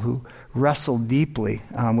level, who wrestle deeply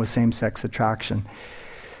with same-sex attraction.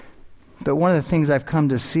 But one of the things I've come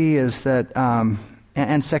to see is that,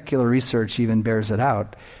 and secular research even bears it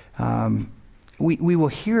out, we will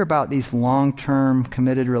hear about these long-term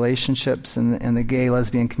committed relationships in the gay,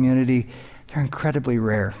 lesbian community. They're incredibly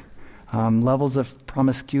rare. Levels of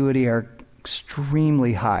promiscuity are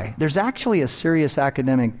extremely high. There's actually a serious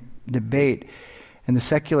academic debate in the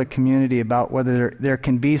secular community about whether there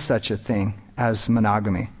can be such a thing as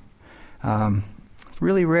monogamy. It's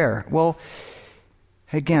really rare. Well,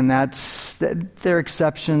 again, there are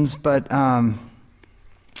exceptions, but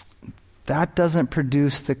that doesn't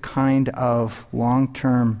produce the kind of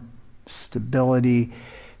long-term stability,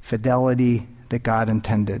 fidelity that God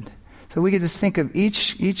intended. So we could just think of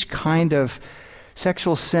each kind of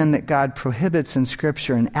sexual sin that God prohibits in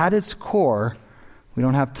Scripture, and at its core, we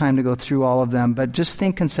don't have time to go through all of them, but just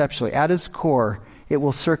think conceptually. At its core, it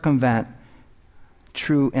will circumvent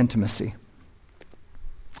true intimacy.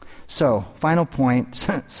 So, final point.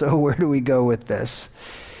 So where do we go with this?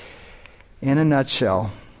 In a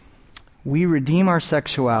nutshell, we redeem our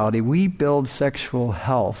sexuality, we build sexual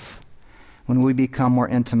health when we become more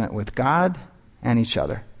intimate with God and each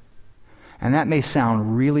other. And that may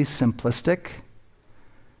sound really simplistic,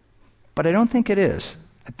 but I don't think it is.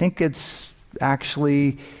 I think it's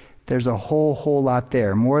actually, there's a whole lot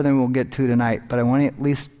there, more than we'll get to tonight, but I want to at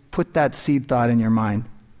least put that seed thought in your mind.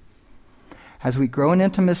 As we grow in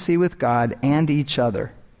intimacy with God and each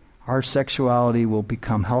other, our sexuality will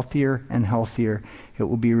become healthier and healthier. It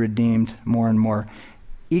will be redeemed more and more.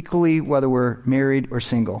 Equally, whether we're married or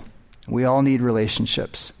single, we all need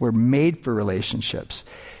relationships. We're made for relationships.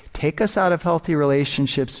 Take us out of healthy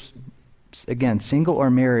relationships, again, single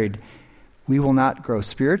or married, we will not grow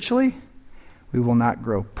spiritually, we will not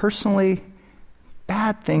grow personally.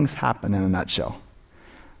 Bad things happen in a nutshell.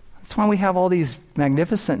 That's why we have all these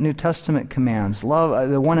magnificent New Testament commands. Love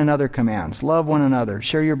the one another commands. Love one another.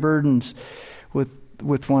 Share your burdens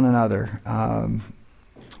with one another.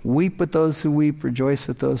 Weep with those who weep. Rejoice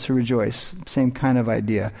with those who rejoice. Same kind of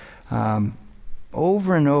idea.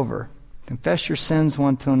 Over and over. Confess your sins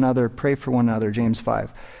one to another. Pray for one another. James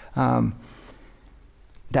 5.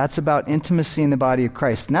 That's about intimacy in the body of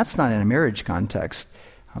Christ. And that's not in a marriage context.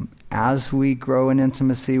 As we grow in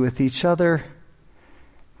intimacy with each other,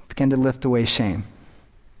 begin to lift away shame.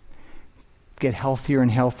 Get healthier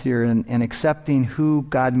and healthier in accepting who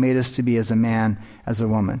God made us to be as a man, as a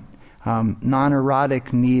woman.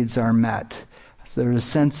 Non-erotic needs are met. So there's a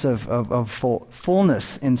sense of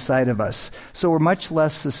fullness inside of us. So we're much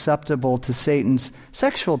less susceptible to Satan's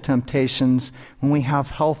sexual temptations when we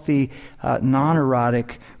have healthy,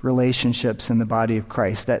 non-erotic relationships in the body of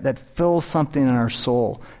Christ. That fills something in our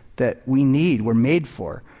soul that we need, we're made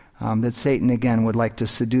for. That Satan, again, would like to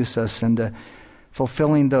seduce us into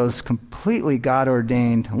fulfilling those completely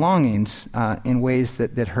God-ordained longings in ways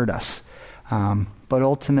that hurt us. But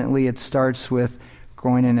ultimately, it starts with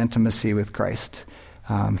growing in intimacy with Christ.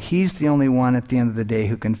 He's the only one at the end of the day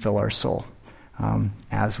who can fill our soul.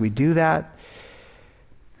 As we do that,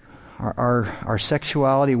 our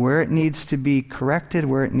sexuality, where it needs to be corrected,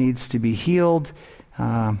 where it needs to be healed,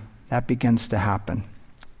 that begins to happen.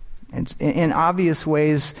 In obvious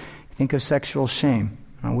ways, think of sexual shame.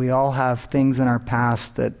 We all have things in our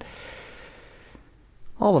past that,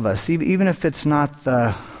 all of us, even if it's not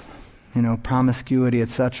the, promiscuity,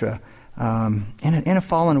 etc. In a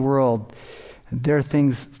fallen world, there are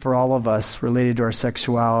things for all of us related to our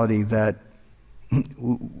sexuality that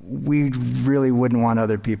we really wouldn't want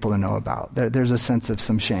other people to know about. There's a sense of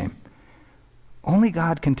some shame. Only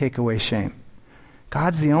God can take away shame.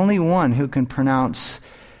 God's the only one who can pronounce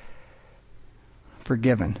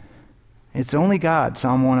forgiven. It's only God,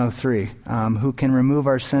 Psalm 103, who can remove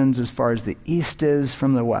our sins as far as the east is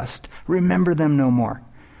from the west. Remember them no more.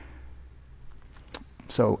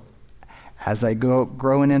 So, as I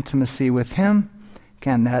grow in intimacy with Him,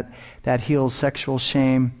 again, that heals sexual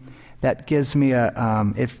shame. That gives me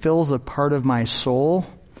it fills a part of my soul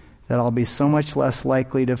that I'll be so much less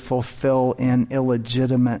likely to fulfill in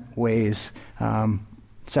illegitimate ways,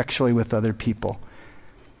 sexually with other people.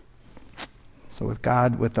 So with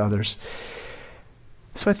God, with others.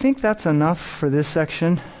 So I think that's enough for this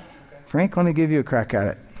section. Frank, let me give you a crack at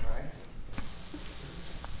it.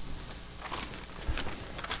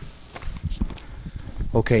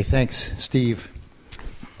 Okay, thanks, Steve.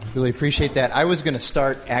 Really appreciate that. I was going to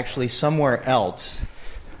start actually somewhere else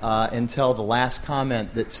until the last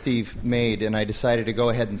comment that Steve made, and I decided to go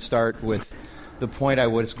ahead and start with the point I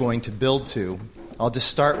was going to build to. I'll just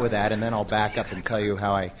start with that, and then I'll back up and tell you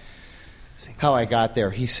how I got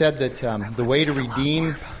there. He said that the way to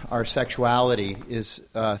redeem our sexuality is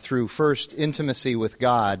through first intimacy with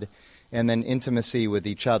God and then intimacy with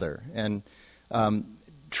each other. And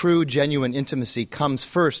true, genuine intimacy comes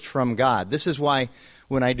first from God. This is why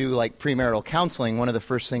when I do like premarital counseling, one of the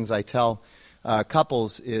first things I tell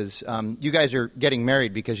couples is, you guys are getting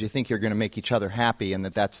married because you think you're going to make each other happy, and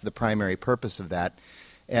that's the primary purpose of that.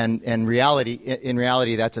 And in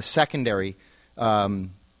reality, that's a secondary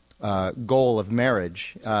goal of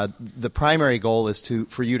marriage. The primary goal is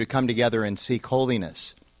for you to come together and seek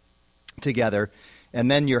holiness together,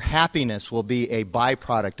 and then your happiness will be a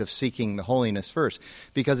byproduct of seeking the holiness first.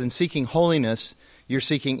 Because in seeking holiness, you're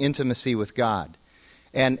seeking intimacy with God.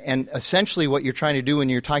 And essentially what you're trying to do when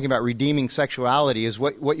you're talking about redeeming sexuality is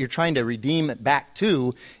what you're trying to redeem it back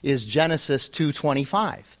to is Genesis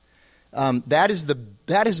 2:25. That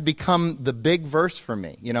has become the big verse for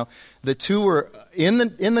me. The two were in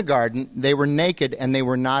the garden, they were naked and they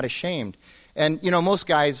were not ashamed. And most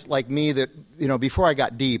guys like me that before I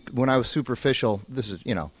got deep, when I was superficial, this is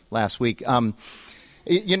last week.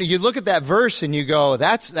 You look at that verse and you go,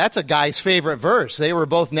 that's a guy's favorite verse. They were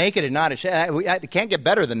both naked and not ashamed. It can't get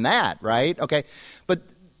better than that, right? Okay, but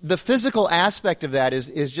the physical aspect of that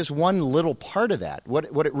is just one little part of that.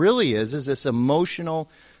 What it really is this emotional,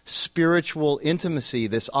 spiritual intimacy,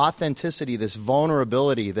 this authenticity, this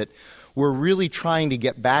vulnerability that we're really trying to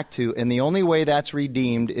get back to. And the only way that's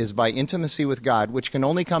redeemed is by intimacy with God, which can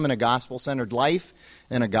only come in a gospel-centered life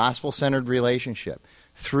and a gospel-centered relationship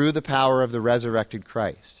through the power of the resurrected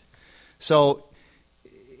Christ. So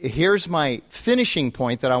here's my finishing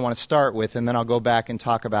point that I want to start with, and then I'll go back and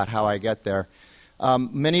talk about how I get there.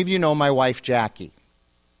 Many of you know my wife, Jackie.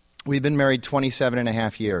 We've been married 27 and a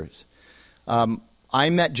half years. I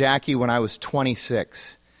met Jackie when I was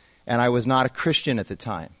 26, and I was not a Christian at the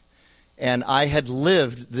time. And I had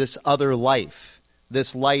lived this other life,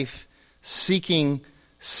 this life seeking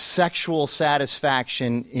sexual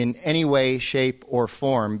satisfaction in any way, shape, or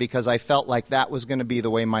form, because I felt like that was going to be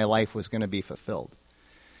the way my life was going to be fulfilled.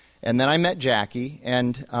 And then I met Jackie,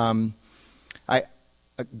 and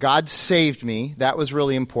God saved me. That was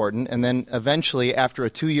really important. And then eventually, after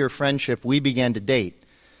a 2-year friendship, we began to date.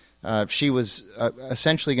 She was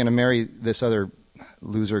essentially going to marry this other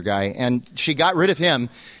loser guy, and she got rid of him.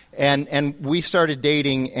 And we started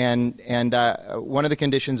dating, and one of the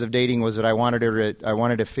conditions of dating was that I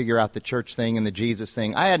wanted to figure out the church thing and the Jesus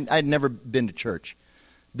thing. I'd never been to church,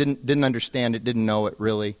 didn't understand it, didn't know it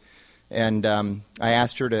really, and I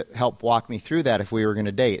asked her to help walk me through that if we were going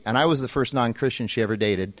to date. And I was the first non-Christian she ever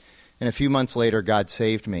dated, and a few months later, God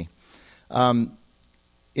saved me. In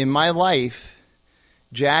my life,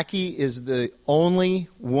 Jackie is the only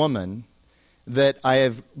woman that I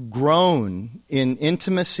have grown in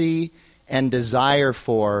intimacy and desire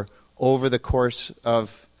for over the course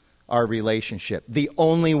of our relationship. The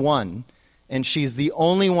only one. And she's the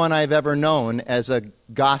only one I've ever known as a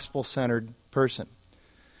gospel-centered person.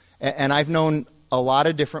 And I've known a lot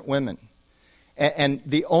of different women. And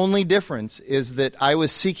the only difference is that I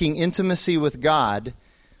was seeking intimacy with God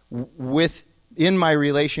in my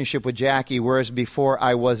relationship with Jackie, whereas before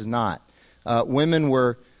I was not. Women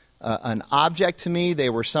were an object to me. They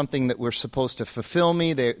were something that were supposed to fulfill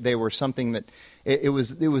me. They were something that it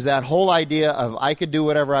was that whole idea of I could do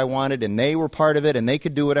whatever I wanted, and they were part of it, and they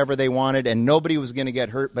could do whatever they wanted, and nobody was going to get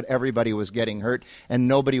hurt, but everybody was getting hurt, and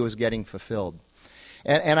nobody was getting fulfilled.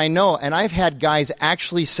 And I know, and I've had guys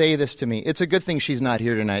actually say this to me. It's a good thing she's not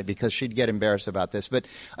here tonight because she'd get embarrassed about this. But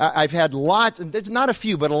I've had lots, there's not a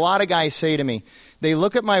few, but a lot of guys say to me, they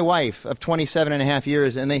look at my wife of 27 and a half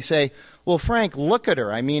years and they say, well, Frank, look at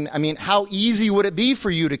her. I mean, how easy would it be for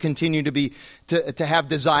you to continue to have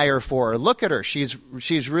desire for her? Look at her. She's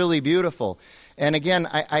really beautiful. And again,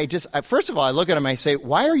 I first of all, I look at him and I say,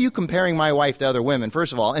 why are you comparing my wife to other women,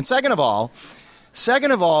 first of all? And second of all,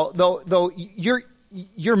 though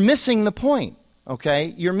you're missing the point,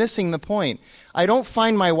 okay? You're missing the point. I don't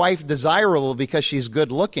find my wife desirable because she's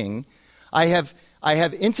good looking. I have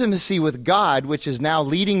intimacy with God, which is now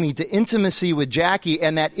leading me to intimacy with Jackie,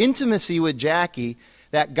 and that intimacy with Jackie,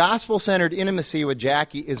 that gospel-centered intimacy with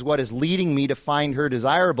Jackie is what is leading me to find her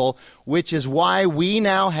desirable, which is why we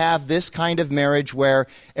now have this kind of marriage where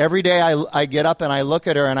every day I get up and I look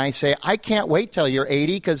at her and I say, I can't wait till you're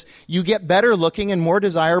 80 because you get better looking and more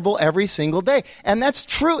desirable every single day. And that's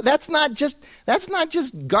true. That's not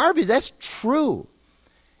just garbage. That's true.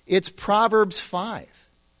 It's Proverbs 5.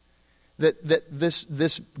 That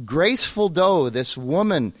this graceful doe, this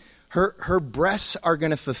woman, her breasts are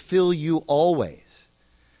going to fulfill you always.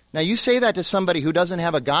 Now, you say that to somebody who doesn't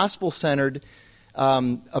have a gospel-centered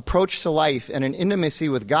approach to life and an intimacy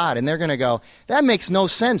with God, and they're going to go, that makes no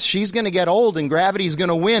sense. She's going to get old and gravity's going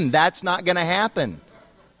to win. That's not going to happen.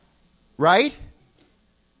 Right?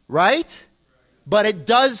 Right? But it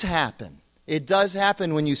does happen. It does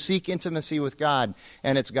happen when you seek intimacy with God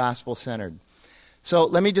and it's gospel-centered. So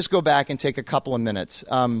let me just go back and take a couple of minutes.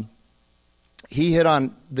 He hit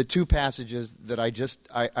on the two passages that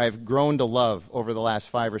I've grown to love over the last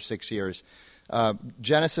 5 or 6 years.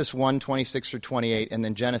 Genesis 1, 26 through 28, and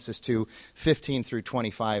then Genesis 2, 15 through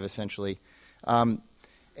 25, essentially.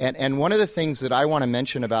 And one of the things that I want to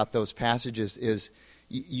mention about those passages is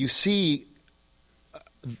you see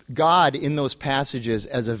God in those passages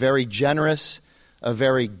as a very generous, a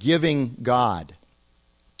very giving God,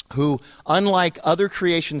 who, unlike other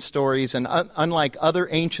creation stories and unlike other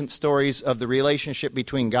ancient stories of the relationship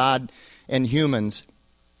between God and humans,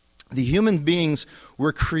 the human beings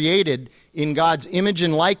were created in God's image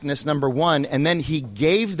and likeness, number one, and then He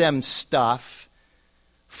gave them stuff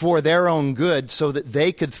for their own good so that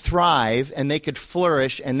they could thrive and they could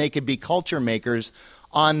flourish and they could be culture makers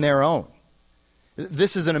on their own.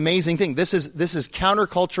 This is an amazing thing. This is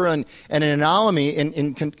counterculture and an anomaly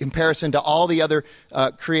in comparison to all the other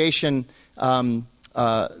creation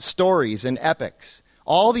stories and epics.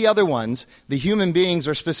 All the other ones, the human beings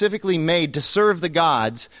are specifically made to serve the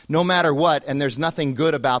gods no matter what, and there's nothing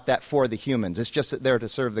good about that for the humans. It's just that they're to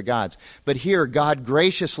serve the gods. But here, God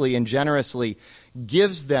graciously and generously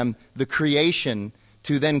gives them the creation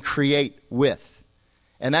to then create with.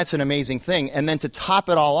 And that's an amazing thing. And then to top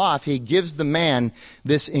it all off, He gives the man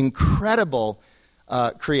this incredible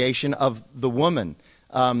creation of the woman.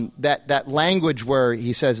 That language where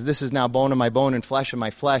He says, this is now bone of my bone and flesh of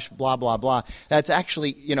my flesh, blah, blah, blah. That's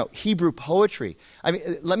actually, Hebrew poetry. I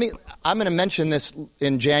mean, I'm going to mention this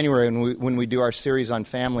in January when we do our series on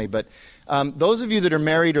family, but those of you that are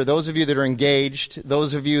married or those of you that are engaged,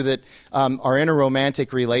 those of you that are in a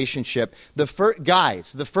romantic relationship, the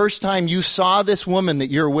first time you saw this woman that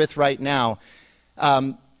you're with right now,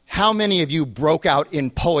 how many of you broke out in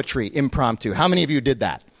poetry impromptu? How many of you did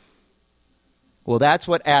that? Well, that's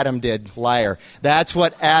what Adam did, liar. That's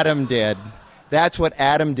what Adam did. That's what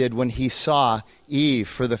Adam did when he saw Eve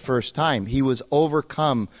for the first time. He was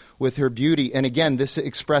overcome with her beauty. And again, this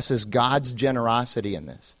expresses God's generosity in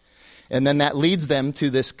this. And then that leads them to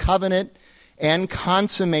this covenant and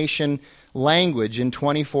consummation language in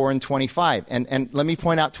 24 and 25. And let me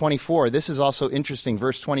point out 24. This is also interesting,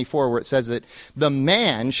 verse 24, where it says that the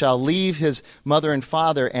man shall leave his mother and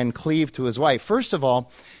father and cleave to his wife. First of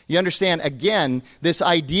all, you understand, again, this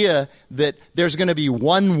idea that there's going to be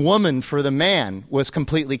one woman for the man was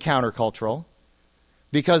completely countercultural.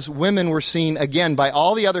 Because women were seen, again, by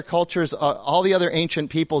all the other cultures, all the other ancient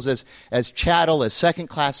peoples as chattel, as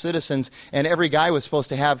second-class citizens, and every guy was supposed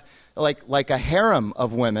to have like a harem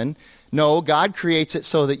of women. No, God creates it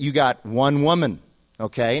so that you got one woman,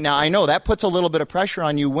 okay? Now, I know that puts a little bit of pressure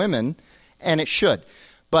on you women, and it should.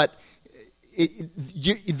 But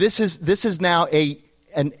this is now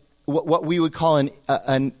what we would call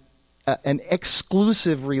an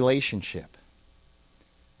exclusive relationship.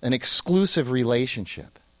 An exclusive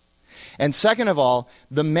relationship. And second of all,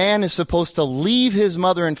 the man is supposed to leave his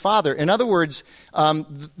mother and father. In other words,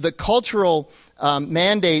 the cultural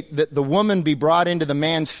mandate that the woman be brought into the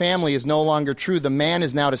man's family is no longer true. The man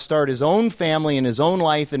is now to start his own family and his own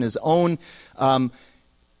life and his own,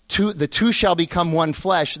 the two shall become one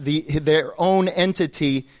flesh, their own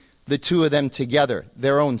entity, the two of them together,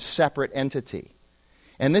 their own separate entity.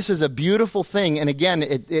 And this is a beautiful thing. And again,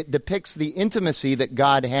 it depicts the intimacy that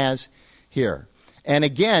God has here. And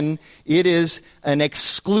again, it is an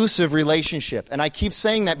exclusive relationship. And I keep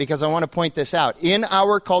saying that because I want to point this out. In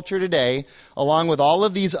our culture today, along with all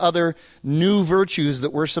of these other new virtues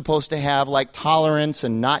that we're supposed to have, like tolerance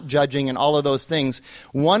and not judging and all of those things,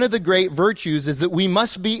 one of the great virtues is that we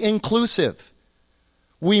must be inclusive.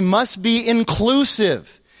 We must be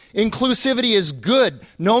inclusive. Inclusivity is good,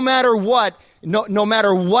 no matter what. No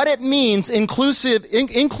matter what it means,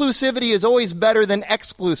 inclusivity is always better than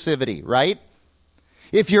exclusivity, right?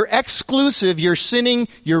 If you're exclusive, you're sinning,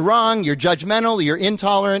 you're wrong, you're judgmental, you're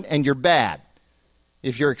intolerant, and you're bad.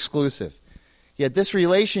 If you're exclusive. Yet this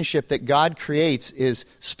relationship that God creates is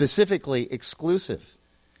specifically exclusive.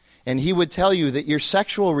 And he would tell you that your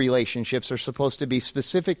sexual relationships are supposed to be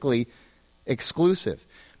specifically exclusive.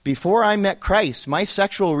 Before I met Christ, my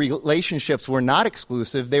sexual relationships were not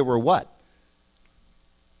exclusive. They were what?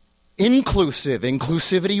 Inclusive.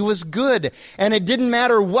 Inclusivity was good. And it didn't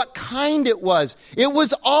matter what kind it was. It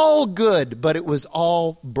was all good, but it was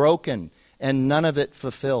all broken and none of it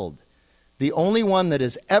fulfilled. The only one that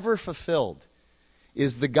is ever fulfilled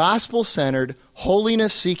is the gospel-centered,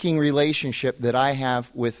 holiness-seeking relationship that I have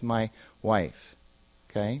with my wife.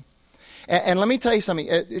 Okay? And let me tell you something.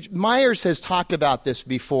 Myers has talked about this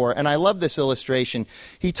before, and I love this illustration.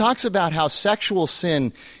 He talks about how sexual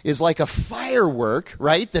sin is like a firework,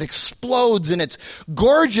 right, that explodes, and it's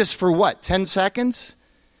gorgeous for what, 10 seconds?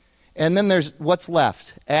 And then there's what's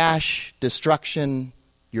left? Ash, destruction,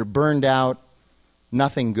 you're burned out,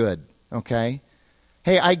 nothing good, okay?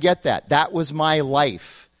 Hey, I get that. That was my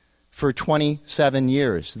life. For 27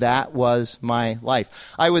 years. That was my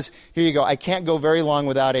life. Here you go, I can't go very long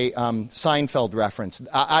without a Seinfeld reference.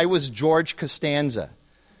 I was George Costanza.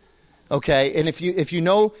 Okay, and if you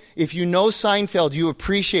know Seinfeld, you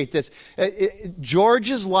appreciate this.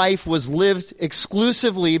 George's life was lived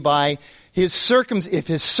exclusively by if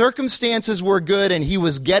his circumstances were good and he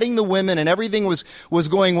was getting the women and everything was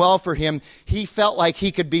going well for him, he felt like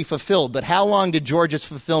he could be fulfilled. But how long did George's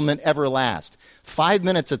fulfillment ever last? 5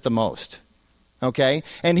 minutes at the most. Okay?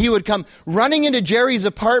 And he would come running into Jerry's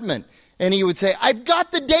apartment and he would say, I've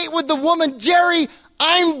got the date with the woman. Jerry,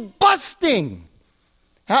 I'm busting.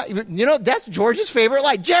 That's George's favorite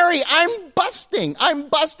line. Jerry, I'm busting. I'm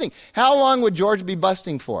busting. How long would George be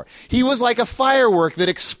busting for? He was like a firework that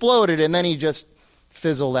exploded and then he just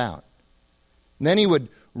fizzled out. And then he would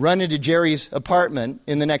run into Jerry's apartment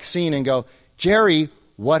in the next scene and go, Jerry,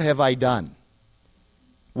 what have I done?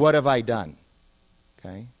 What have I done?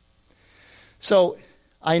 Okay? So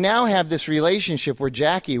I now have this relationship with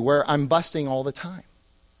Jackie where I'm busting all the time.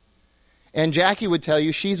 And Jackie would tell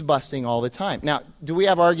you she's busting all the time. Now, do we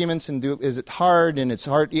have arguments and is it hard and it's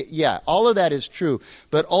hard? Yeah, all of that is true.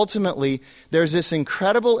 But ultimately, there's this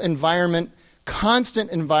incredible environment,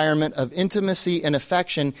 constant environment of intimacy and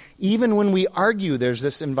affection. Even when we argue, there's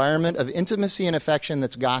this environment of intimacy and affection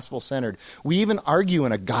that's gospel-centered. We even argue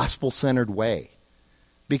in a gospel-centered way.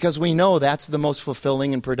 Because we know that's the most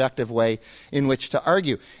fulfilling and productive way in which to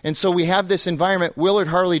argue. And so we have this environment. Willard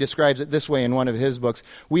Harley describes it this way in one of his books.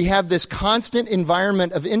 We have this constant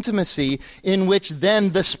environment of intimacy in which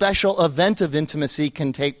then the special event of intimacy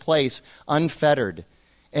can take place unfettered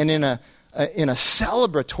and in a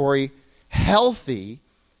celebratory, healthy,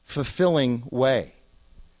 fulfilling way.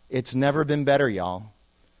 It's never been better, y'all.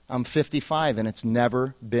 I'm 55 and it's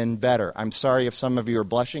never been better. I'm sorry if some of you are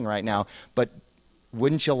blushing right now, but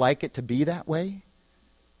wouldn't you like it to be that way?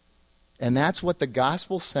 And that's what the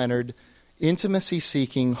gospel-centered,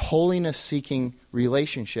 intimacy-seeking, holiness-seeking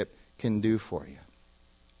relationship can do for you.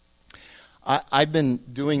 I've been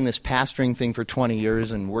doing this pastoring thing for 20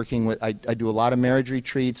 years and working with, I do a lot of marriage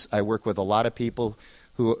retreats. I work with a lot of people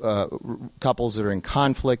couples that are in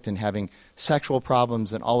conflict and having sexual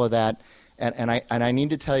problems and all of that. And I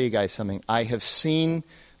need to tell you guys something. I have seen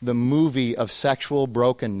the movie of sexual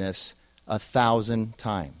brokenness 1,000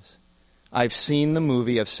 times. I've seen the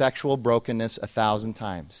movie of sexual brokenness 1,000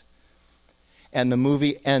 times. And the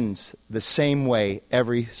movie ends the same way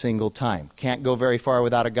every single time. Can't go very far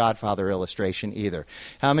without a Godfather illustration either.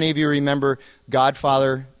 How many of you remember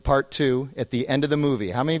Godfather Part 2 at the end of the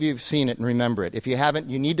movie? How many of you have seen it and remember it? If you haven't,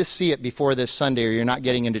 you need to see it before this Sunday or you're not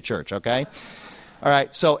getting into church, okay? All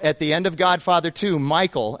right, so at the end of Godfather 2,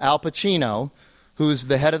 Michael, Al Pacino, who's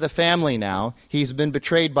the head of the family now, he's been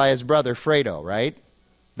betrayed by his brother, Fredo, right?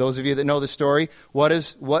 Those of you that know the story, what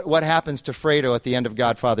happens to Fredo at the end of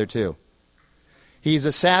Godfather 2? He's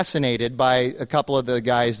assassinated by a couple of the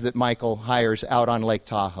guys that Michael hires out on Lake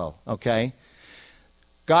Tahoe, okay?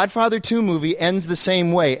 Godfather 2 movie ends the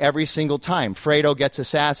same way every single time. Fredo gets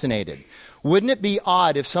assassinated. Wouldn't it be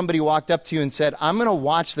odd if somebody walked up to you and said, I'm going to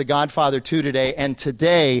watch The Godfather 2 today, and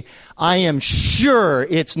today I am sure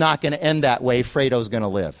it's not going to end that way. Fredo's going to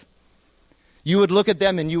live. You would look at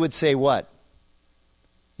them and you would say what?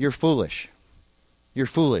 You're foolish. You're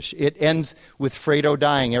foolish. It ends with Fredo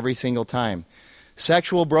dying every single time.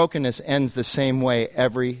 Sexual brokenness ends the same way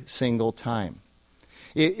every single time.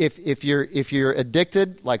 If you're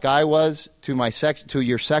addicted, like I was, to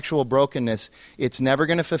your sexual brokenness, it's never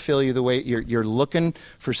going to fulfill you the way you're looking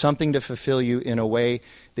for something to fulfill you in a way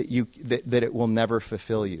that it will never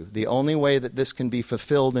fulfill you. The only way that this can be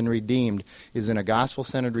fulfilled and redeemed is in a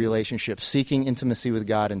gospel-centered relationship, seeking intimacy with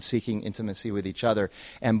God and seeking intimacy with each other.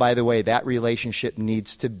 And by the way, that relationship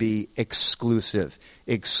needs to be exclusive.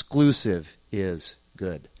 Exclusive is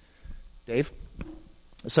good. Dave?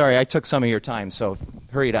 Sorry, I took some of your time, so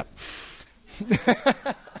hurry it up.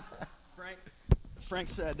 Frank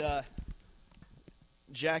said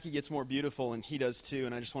Jackie gets more beautiful, and he does too,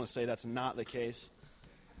 and I just want to say that's not the case.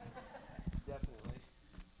 Definitely.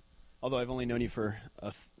 Although I've only known you for,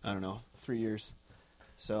 3 years,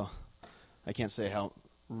 so I can't say how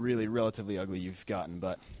really relatively ugly you've gotten,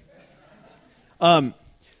 but...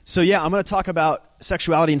 So yeah, I'm going to talk about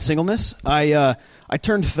sexuality and singleness. I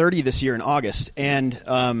turned 30 this year in August, and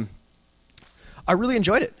I really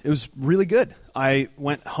enjoyed it. It was really good. I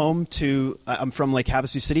went home I'm from Lake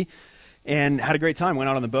Havasu City, and had a great time. Went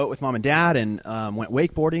out on the boat with Mom and Dad, and went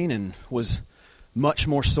wakeboarding, and was much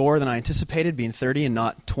more sore than I anticipated, being 30 and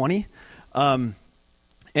not 20. And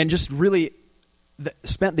just really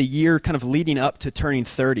spent the year kind of leading up to turning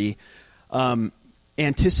 30,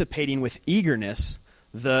 anticipating with eagerness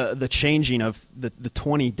the changing of the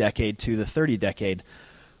 20 decade to the 30 decade,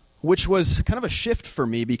 which was kind of a shift for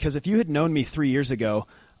me, because if you had known me 3 years ago,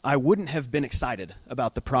 I wouldn't have been excited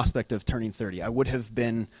about the prospect of turning 30. I would have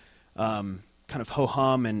been kind of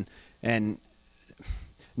ho-hum and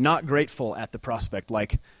not grateful at the prospect.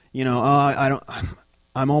 Like, I'm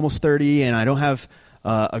almost 30 and I don't have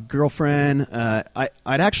a girlfriend. I'd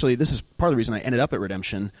actually, this is part of the reason I ended up at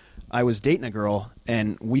Redemption. I was dating a girl,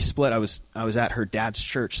 and we split. I was at her dad's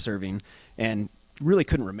church serving, and really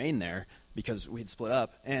couldn't remain there because we had split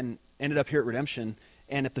up, and ended up here at Redemption,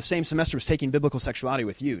 and at the same semester was taking biblical sexuality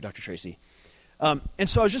with you, Dr. Tracy. And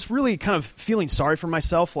so I was just really kind of feeling sorry for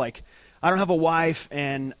myself, like I don't have a wife,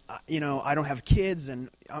 and I don't have kids, and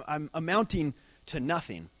I'm amounting to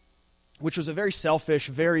nothing, which was a very selfish,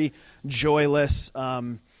 very joyless,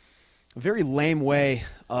 very lame way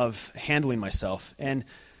of handling myself. And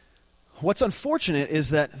what's unfortunate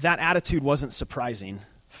is that attitude wasn't surprising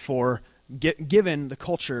given the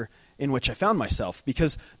culture in which I found myself,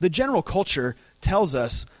 because the general culture tells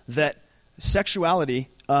us that sexuality,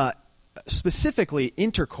 specifically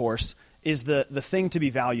intercourse, is the thing to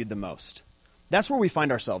be valued the most. That's where we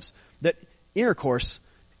find ourselves, that intercourse,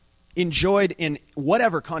 enjoyed in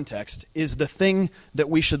whatever context, is the thing that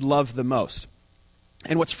we should love the most.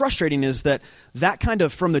 And what's frustrating is that kind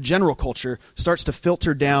of, from the general culture, starts to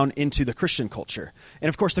filter down into the Christian culture. And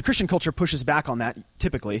of course, the Christian culture pushes back on that,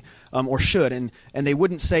 typically, or should, and they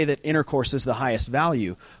wouldn't say that intercourse is the highest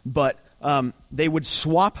value, but they would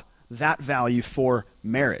swap that value for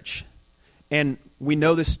marriage. And we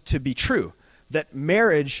know this to be true, that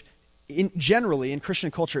marriage, generally in Christian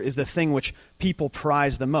culture, is the thing which people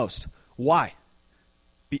prize the most. Why?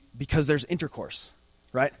 Because there's intercourse,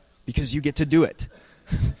 right? Because you get to do it.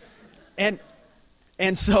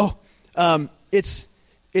 And so it's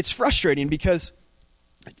frustrating, because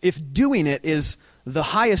if doing it is the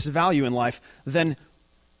highest value in life, then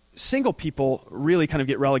single people really kind of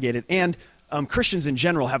get relegated, and Christians in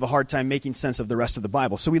general have a hard time making sense of the rest of the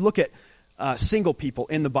Bible. So we look at single people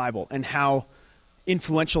in the Bible and how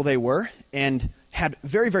influential they were and had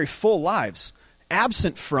very, very full lives,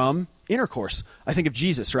 absent from intercourse. I think of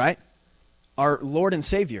Jesus, right? Our Lord and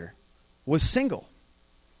Savior was single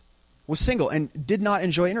and did not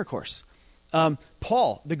enjoy intercourse.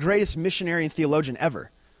 Paul, the greatest missionary and theologian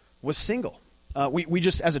ever, was single. We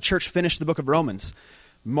just, as a church, finished the book of Romans,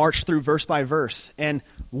 marched through verse by verse, and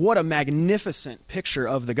what a magnificent picture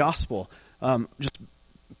of the gospel, just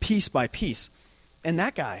piece by piece. And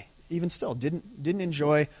that guy, even still, didn't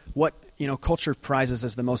enjoy what culture prizes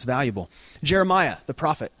as the most valuable. Jeremiah, the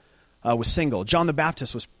prophet, was single. John the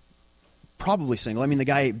Baptist was probably single. I mean, the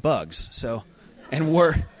guy ate bugs, and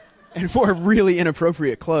wore really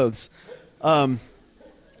inappropriate clothes. And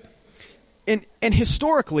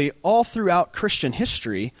historically, all throughout Christian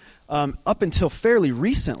history, up until fairly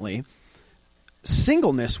recently,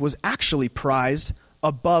 singleness was actually prized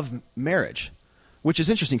above marriage, which is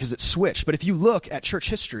interesting because it switched. But if you look at church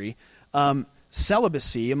history,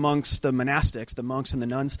 celibacy amongst the monastics, the monks and the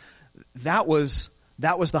nuns, that was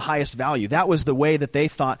the highest value. That was the way that they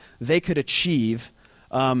thought they could achieve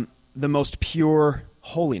the most pure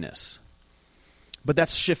holiness. But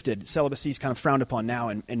that's shifted. Celibacy is kind of frowned upon now,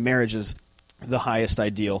 and marriage is the highest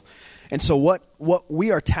ideal. And so what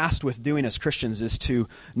we are tasked with doing as Christians is to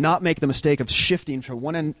not make the mistake of shifting from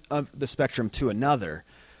one end of the spectrum to another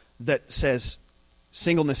that says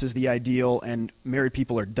singleness is the ideal and married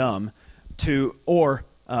people are dumb, or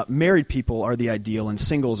married people are the ideal and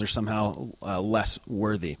singles are somehow less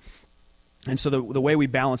worthy. And so the way we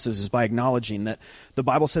balance this is by acknowledging that the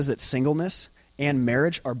Bible says that singleness and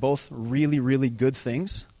marriage are both really, really good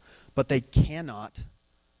things, but they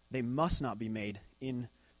must not be made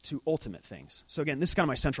into ultimate things. So again, this is kind of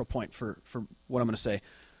my central point for what I'm going to say.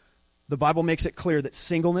 The Bible makes it clear that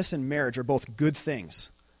singleness and marriage are both good things,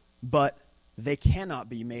 but they cannot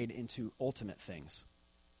be made into ultimate things.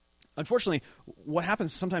 Unfortunately, what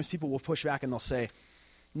happens, sometimes people will push back and they'll say,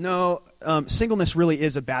 no, singleness really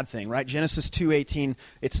is a bad thing, right? Genesis 2:18,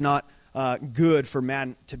 it's not good for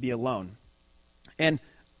man to be alone. And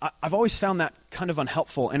I've always found that kind of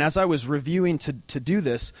unhelpful. And as I was reviewing to do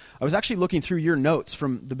this, I was actually looking through your notes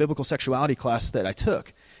from the biblical sexuality class that I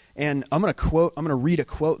took. And I'm going to read a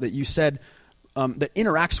quote that you said that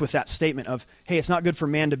interacts with that statement of, hey, it's not good for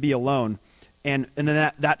man to be alone. And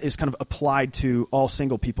then that is kind of applied to all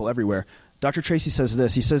single people everywhere. Dr. Tracy says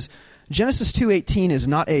this. He says, Genesis 2:18 is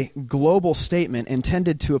not a global statement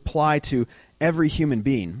intended to apply to every human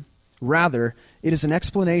being. Rather, it is an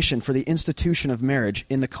explanation for the institution of marriage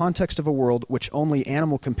in the context of a world which only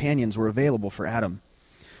animal companions were available for Adam.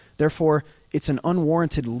 Therefore, it's an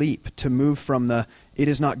unwarranted leap to move from the it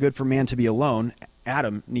is not good for man to be alone,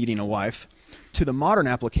 Adam needing a wife, to the modern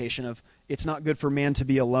application of it's not good for man to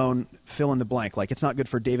be alone, fill in the blank, like it's not good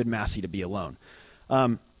for David Massey to be alone.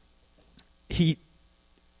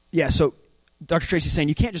 So Dr. Tracy's saying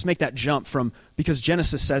you can't just make that jump from, because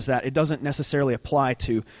Genesis says that, it doesn't necessarily apply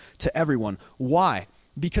to everyone. Why?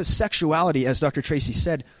 Because sexuality, as Dr. Tracy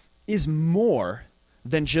said, is more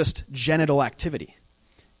than just genital activity.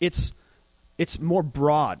 It's more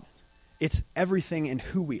broad. It's everything in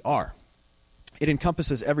who we are. It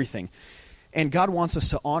encompasses everything. And God wants us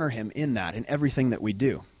to honor him in that, in everything that we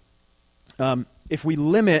do. If we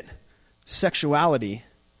limit sexuality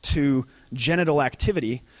to genital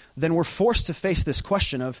activity, then we're forced to face this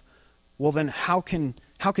question of, well, then how can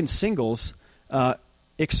singles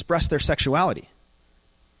express their sexuality?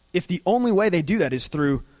 If the only way they do that is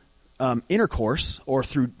through intercourse or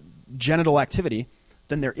through genital activity,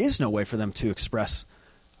 then there is no way for them to express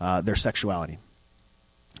their sexuality.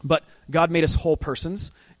 But God made us whole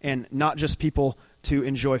persons, and not just people to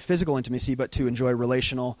enjoy physical intimacy, but to enjoy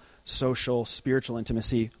relational, social, spiritual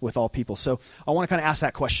intimacy with all people. So I want to kind of ask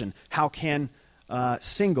that question. How can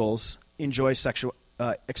singles enjoy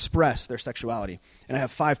express their sexuality? And I have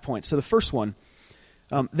 5 points. So the first one,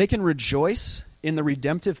 they can rejoice in the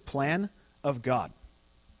redemptive plan of God.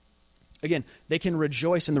 Again, they can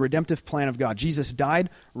rejoice in the redemptive plan of God. Jesus died,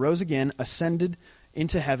 rose again, ascended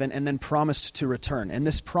into heaven, and then promised to return. And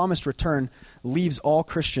this promised return leaves all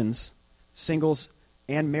Christians, singles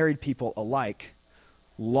and married people alike,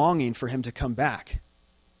 longing for him to come back,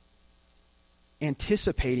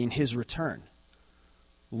 anticipating his return,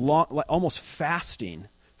 almost fasting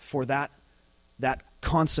for that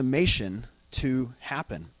consummation to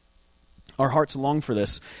happen. Our hearts long for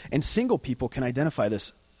this, and single people can identify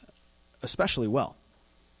this especially well,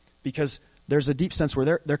 because there's a deep sense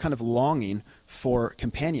where they're kind of longing for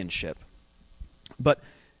companionship. But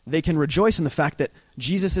they can rejoice in the fact that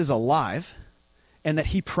Jesus is alive and that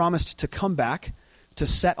he promised to come back to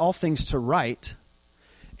set all things to right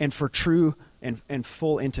and for true and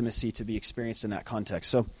full intimacy to be experienced in that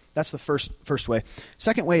context. So that's the first way.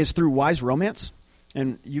 Second way is through wise romance.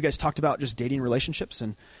 And you guys talked about just dating relationships,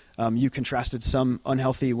 and you contrasted some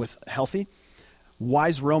unhealthy with healthy.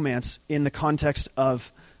 Wise romance in the context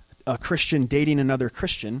of a Christian dating another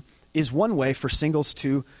Christian is one way for singles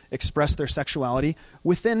to express their sexuality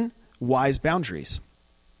within wise boundaries.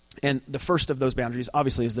 And the first of those boundaries,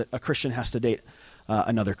 obviously, is that a Christian has to date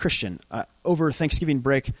another Christian. Over Thanksgiving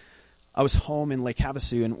break, I was home in Lake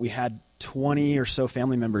Havasu, and we had 20 or so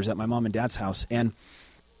family members at my mom and dad's house. And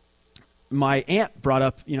my aunt brought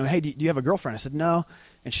up, hey, do you have a girlfriend? I said, no.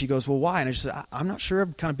 And she goes, well, why? And I just said, I'm not sure.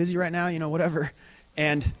 I'm kind of busy right now, whatever.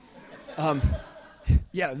 And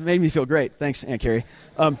yeah, it made me feel great. Thanks, Aunt Carrie.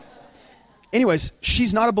 Anyways,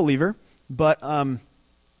 she's not a believer, but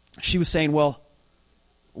she was saying, well,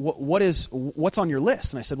 what's on your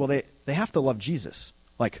list? And I said, well, they have to love Jesus,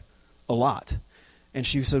 like a lot. And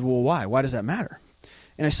she said, well, why? Why does that matter?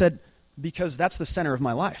 And I said, because that's the center of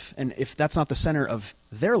my life. And if that's not the center of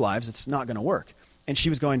their lives, it's not going to work. And she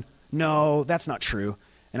was going, no, that's not true.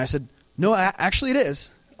 And I said, no, actually it is.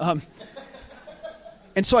 And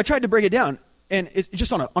so I tried to break it down. And it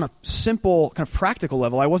just on a simple kind of practical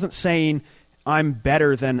level, I wasn't saying I'm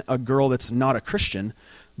better than a girl that's not a Christian.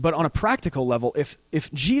 But on a practical level,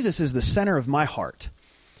 if Jesus is the center of my heart,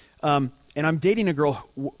 and I'm dating a girl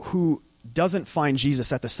who doesn't find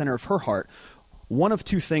Jesus at the center of her heart, one of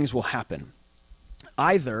two things will happen.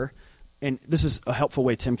 Either, and this is a helpful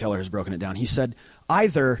way Tim Keller has broken it down, he said,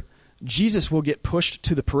 either Jesus will get pushed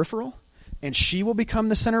to the peripheral and she will become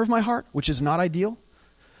the center of my heart, which is not ideal,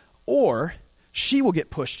 or she will get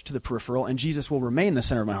pushed to the peripheral and Jesus will remain the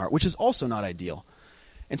center of my heart, which is also not ideal.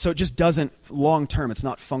 And so it just doesn't, long term, it's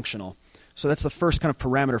not functional. So that's the first kind of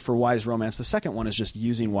parameter for wise romance. The second one is just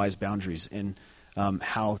using wise boundaries in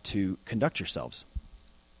how to conduct yourselves.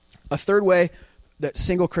 A third way that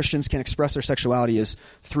single Christians can express their sexuality is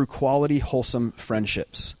through quality, wholesome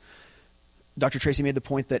friendships. Dr. Tracy made the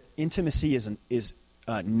point that intimacy is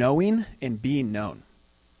knowing and being known.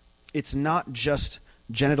 It's not just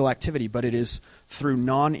genital activity, but it is through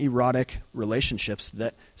non-erotic relationships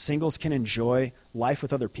that singles can enjoy life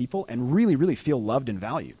with other people and really, really feel loved and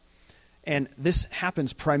valued. And this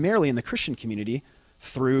happens primarily in the Christian community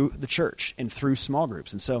through the church and through small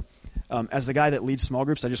groups. And so as the guy that leads small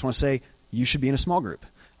groups, I just want to say you should be in a small group.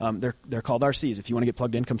 They're called RCs. If you want to get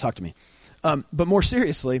plugged in, come talk to me. But more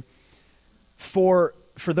seriously, for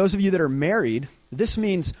those of you that are married, this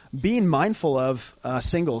means being mindful of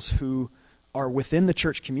singles who are within the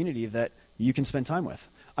church community that you can spend time with.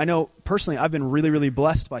 I know personally I've been really, really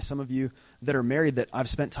blessed by some of you that are married that I've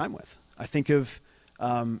spent time with. I think of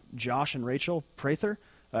Josh and Rachel Prather.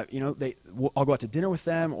 I'll go out to dinner with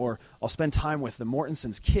them, or I'll spend time with the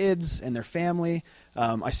Mortensons' kids and their family.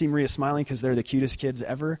 I see Maria smiling because they're the cutest kids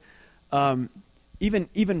ever.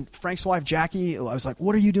 Even Frank's wife, Jackie, I was like,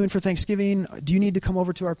 what are you doing for Thanksgiving? Do you need to come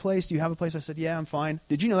over to our place? Do you have a place? I said, yeah, I'm fine.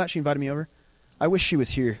 Did you know that? She invited me over. I wish she was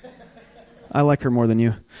here. I like her more than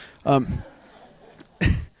you.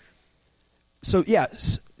 So yeah,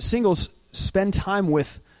 singles, spend time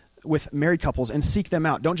with married couples and seek them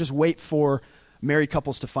out. Don't just wait for married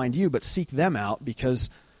couples to find you, but seek them out because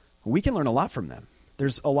we can learn a lot from them.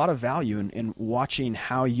 There's a lot of value in watching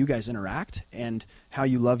how you guys interact and how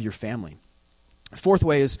you love your family. Fourth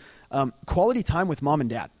way is quality time with mom and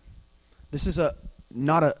dad. This is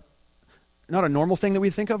not a normal thing that we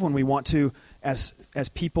think of when we want to, as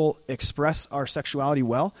people, express our sexuality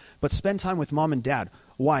well, but spend time with mom and dad.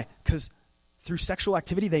 Why? Because through sexual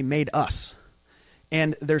activity, they made us.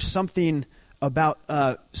 And there's something about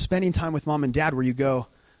spending time with mom and dad where you go,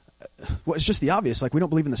 well, it's just the obvious. Like, we don't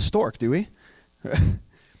believe in the stork, do we?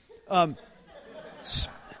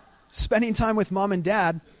 Spending time with mom and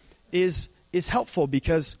dad is helpful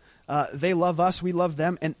because they love us, we love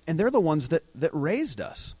them, and they're the ones that raised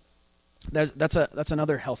us. That's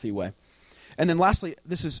another healthy way. And then lastly,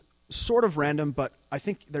 this is sort of random, but I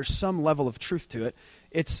think there's some level of truth to it.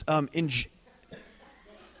 It's no,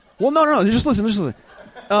 just listen.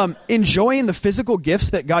 Enjoying the physical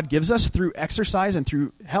gifts that God gives us through exercise and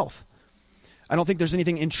through health. I don't think there's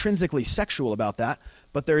anything intrinsically sexual about that,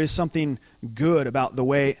 but there is something good about the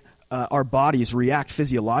way our bodies react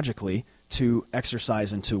physiologically to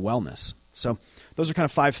exercise and to wellness. So those are kind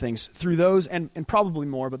of 5 things. Through those, and probably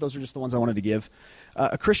more, but those are just the ones I wanted to give,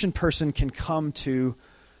 a Christian person can come to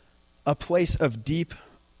a place of deep,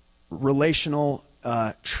 relational,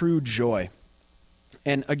 true joy.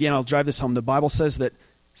 And again, I'll drive this home. The Bible says that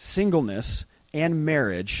singleness and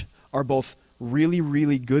marriage are both really,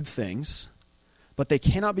 really good things, but they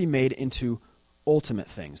cannot be made into ultimate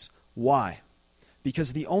things. Why?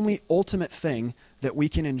 Because the only ultimate thing that we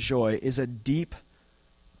can enjoy is a deep,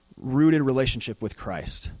 rooted relationship with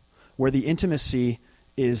Christ, where the intimacy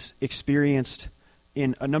is experienced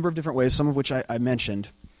in a number of different ways, some of which I mentioned,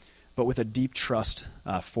 but with a deep trust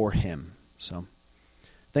for Him. So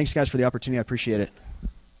thanks, guys, for the opportunity. I appreciate it.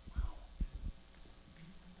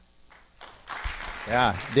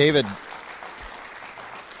 Yeah, David,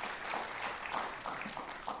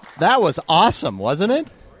 that was awesome, wasn't it?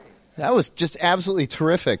 That was just absolutely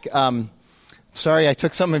terrific. Sorry I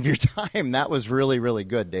took some of your time. That was really, really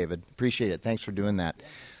good, David. Appreciate it. Thanks for doing that.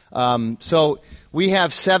 So we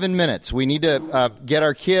have 7 minutes. We need to get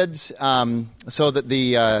our kids so that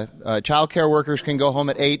the child care workers can go home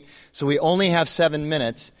at 8. So we only have 7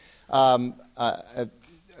 minutes. I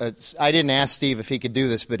didn't ask Steve if he could do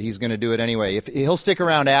this, but he's going to do it anyway. He'll stick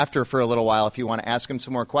around after for a little while if you want to ask him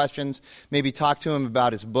some more questions, maybe talk to him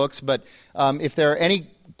about his books. But if there are any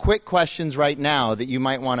quick questions right now that you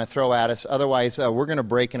might want to throw at us, otherwise we're going to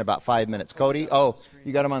break in about 5 minutes. Cody? Oh,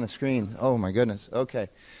 you got him on the screen. Oh, my goodness. Okay.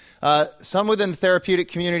 Some within the therapeutic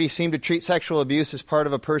community seem to treat sexual abuse as part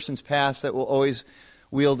of a person's past that will always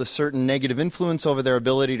wield a certain negative influence over their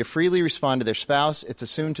ability to freely respond to their spouse. It's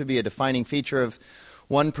assumed to be a defining feature of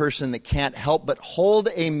one person that can't help but hold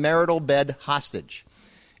a marital bed hostage.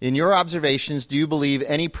 In your observations, do you believe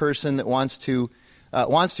any person that wants to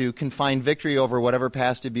can find victory over whatever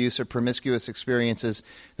past abuse or promiscuous experiences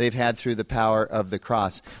they've had through the power of the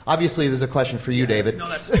cross? Obviously, this is a question for you, David. No,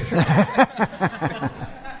 that's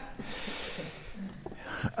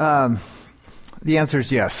The answer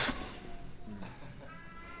is yes.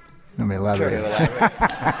 Let me elaborate.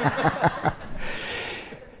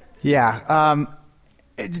 Yeah.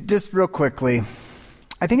 Just real quickly,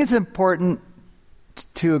 I think it's important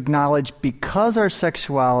to acknowledge, because our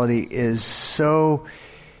sexuality is so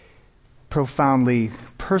profoundly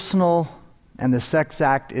personal and the sex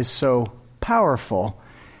act is so powerful,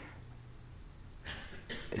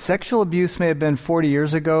 sexual abuse may have been 40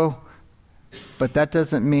 years ago, but that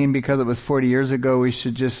doesn't mean because it was 40 years ago we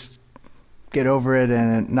should just get over it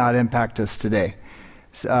and it not impact us today.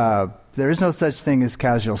 There is no such thing as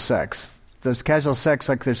casual sex. There's casual sex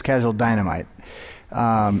like there's casual dynamite.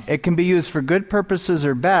 It can be used for good purposes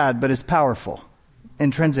or bad, but it's powerful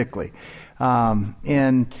intrinsically.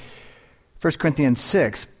 In 1 Corinthians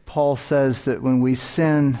 6, Paul says that when we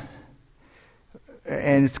sin,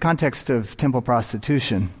 and it's context of temple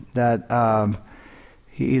prostitution, that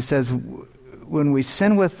he says when we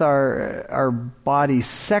sin with our body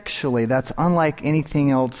sexually, that's unlike anything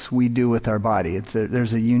else we do with our body.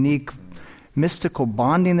 There's a unique mystical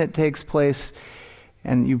bonding that takes place,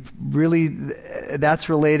 and that's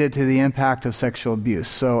related to the impact of sexual abuse.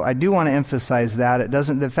 So I do want to emphasize that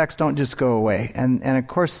the effects don't just go away, and of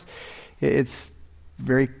course it's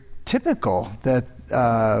very typical that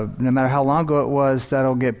no matter how long ago it was,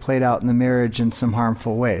 that'll get played out in the marriage in some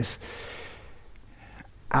harmful ways.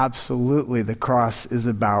 Absolutely, the cross is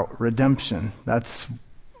about redemption.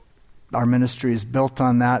 Our ministry is built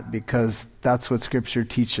on that because that's what Scripture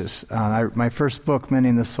teaches. My first book,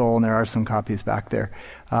 Mending the Soul, and there are some copies back there,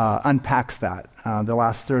 unpacks that. The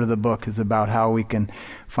last third of the book is about how we can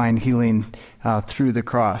find healing through the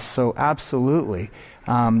cross. So absolutely.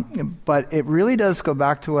 But it really does go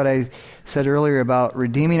back to what I said earlier about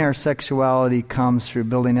redeeming our sexuality comes through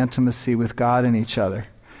building intimacy with God and each other.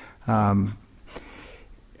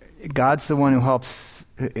 God's the one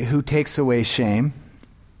who takes away shame.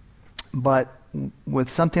 But with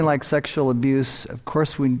something like sexual abuse, of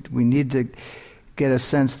course, we need to get a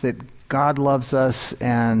sense that God loves us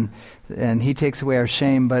and He takes away our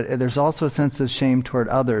shame. But there's also a sense of shame toward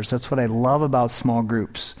others. That's what I love about small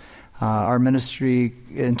groups. Our ministry,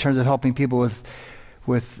 in terms of helping people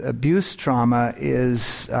with abuse trauma,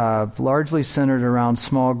 is largely centered around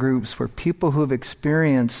small groups where people who have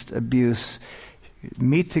experienced abuse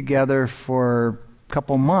meet together for a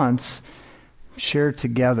couple months, share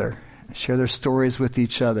together. Share their stories with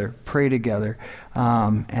each other, pray together.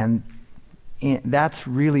 And that's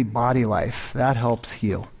really body life. That helps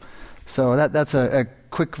heal. So that's a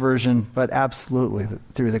quick version, but absolutely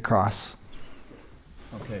through the cross.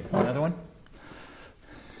 Okay, another one?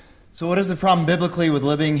 So what is the problem biblically with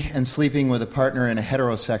living and sleeping with a partner in a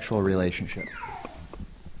heterosexual relationship?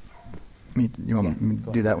 You want me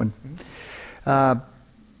to do that one?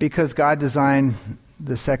 Because God designed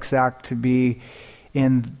the sex act to be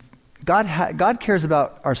in... God cares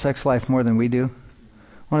about our sex life more than we do.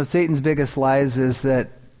 One of Satan's biggest lies is that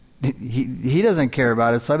he doesn't care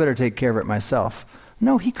about it, so I better take care of it myself.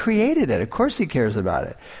 No, he created it. Of course he cares about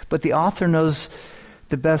it. But the author knows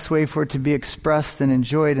the best way for it to be expressed and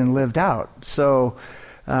enjoyed and lived out. So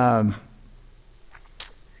God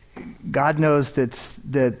knows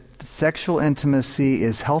that sexual intimacy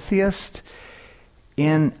is healthiest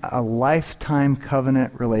in a lifetime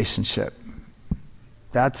covenant relationship.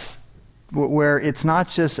 That's where it's not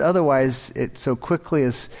just otherwise, it so quickly,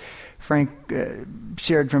 as Frank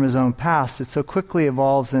shared from his own past, it so quickly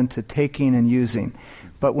evolves into taking and using.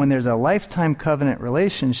 But when there's a lifetime covenant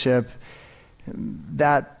relationship,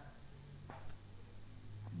 that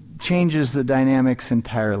changes the dynamics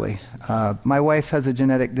entirely. My wife has a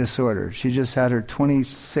genetic disorder. She just had her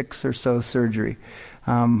 26th or so surgery.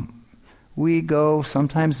 we go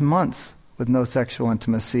sometimes months with no sexual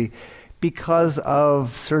intimacy because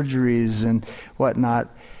of surgeries and whatnot.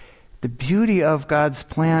 The beauty of God's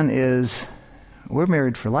plan is we're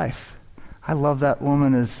married for life. I love that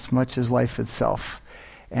woman as much as life itself.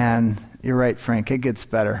 And you're right, Frank, it gets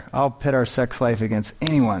better. I'll pit our sex life against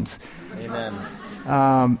anyone's.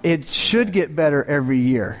 Amen. It should get better every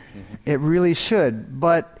year. It really should.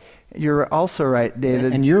 But you're also right,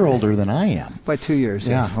 David. And you're older than I am. By 2 years.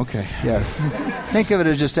 Yeah, yes. okay. Yes. Think of it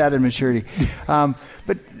as just added maturity.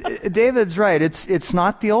 But David's right. It's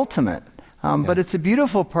not the ultimate. But it's a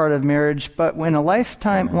beautiful part of marriage. But when a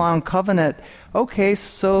lifetime-long covenant, okay,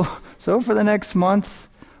 so for the next month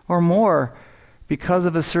or more, because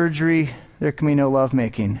of a surgery, there can be no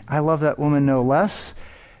lovemaking. I love that woman no less.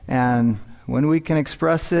 And when we can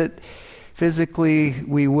express it physically,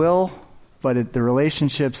 we will. But the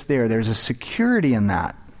relationship's there. There's a security in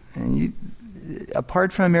that. And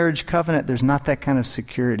apart from a marriage covenant, there's not that kind of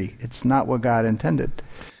security. It's not what God intended.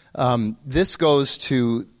 This goes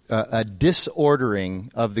to a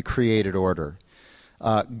disordering of the created order.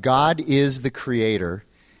 God is the creator.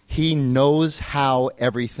 He knows how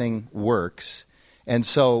everything works. And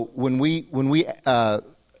so when we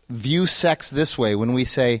view sex this way, when we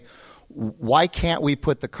say, why can't we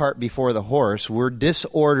put the cart before the horse? We're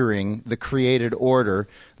disordering the created order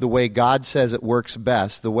the way God says it works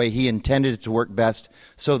best, the way He intended it to work best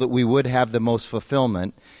so that we would have the most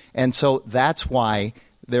fulfillment. And so that's why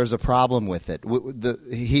there's a problem with it.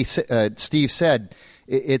 Steve said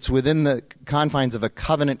it's within the confines of a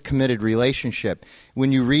covenant-committed relationship.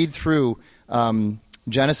 When you read through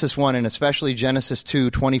Genesis 1 and especially Genesis 2,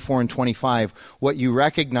 24 and 25, what you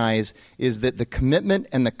recognize is that the commitment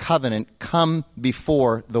and the covenant come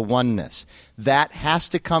before the oneness. That has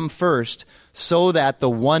to come first so that the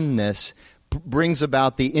oneness brings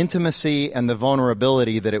about the intimacy and the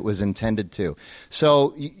vulnerability that it was intended to.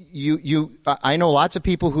 So I know lots of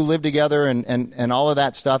people who live together and all of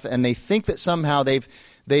that stuff, and they think that somehow they've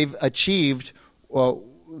achieved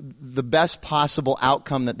the best possible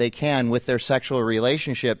outcome that they can with their sexual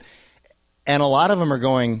relationship. And a lot of them are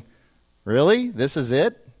going, really? This is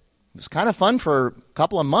it? It was kind of fun for a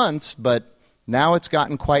couple of months, but now it's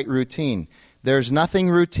gotten quite routine. There's nothing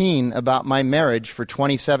routine about my marriage for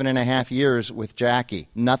 27 and a half years with Jackie.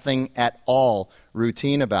 Nothing at all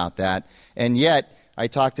routine about that. And yet, I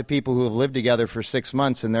talk to people who have lived together for 6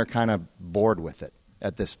 months, and they're kind of bored with it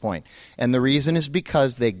at this point. And the reason is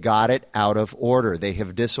because they got it out of order. They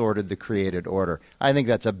have disordered the created order. I think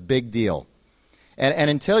that's a big deal. And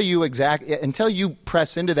until you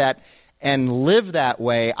press into that and live that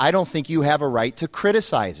way, I don't think you have a right to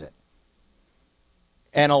criticize it.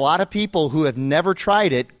 And a lot of people who have never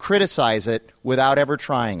tried it criticize it without ever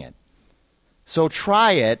trying it. So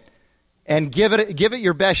try it and give it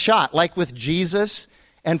your best shot, like with Jesus,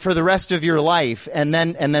 and for the rest of your life, and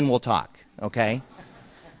then we'll talk, okay?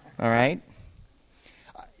 All right?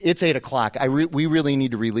 It's 8 o'clock. We really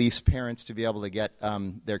need to release parents to be able to get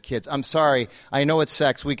their kids. I'm sorry. I know it's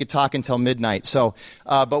sex. We could talk until midnight. So,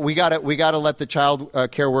 but we gotta let the child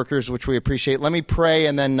care workers, which we appreciate. Let me pray,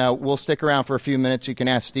 and then we'll stick around for a few minutes. You can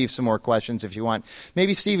ask Steve some more questions if you want.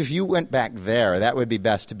 Maybe, Steve, if you went back there, that would be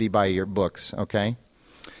best to be by your books, okay?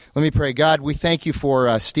 Let me pray. God, we thank you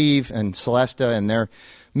for Steve and Celesta and their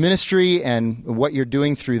ministry and what you're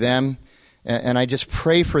doing through them. And I just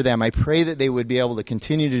pray for them. I pray that they would be able to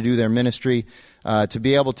continue to do their ministry, to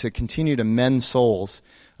be able to continue to mend souls,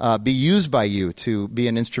 be used by you to be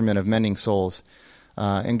an instrument of mending souls.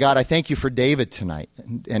 And God, I thank you for David tonight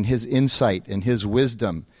and his insight and his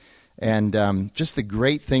wisdom and just the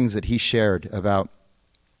great things that he shared about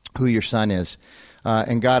who your son is.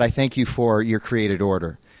 And God, I thank you for your created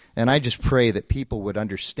order. And I just pray that people would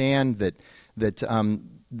understand that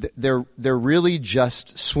they're really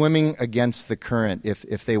just swimming against the current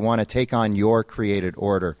if they want to take on your created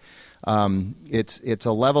order. It's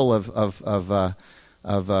a level of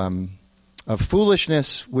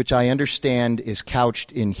foolishness which I understand is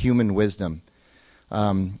couched in human wisdom,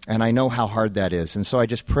 and I know how hard that is. And so I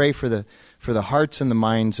just pray for the hearts and the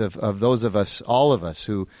minds of those of us, all of us,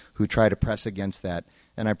 who try to press against that.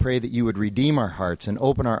 And I pray that you would redeem our hearts and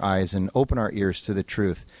open our eyes and open our ears to the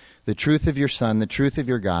truth of your Son, the truth of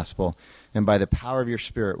your gospel, and by the power of your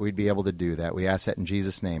Spirit, we'd be able to do that. We ask that in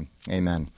Jesus' name. Amen.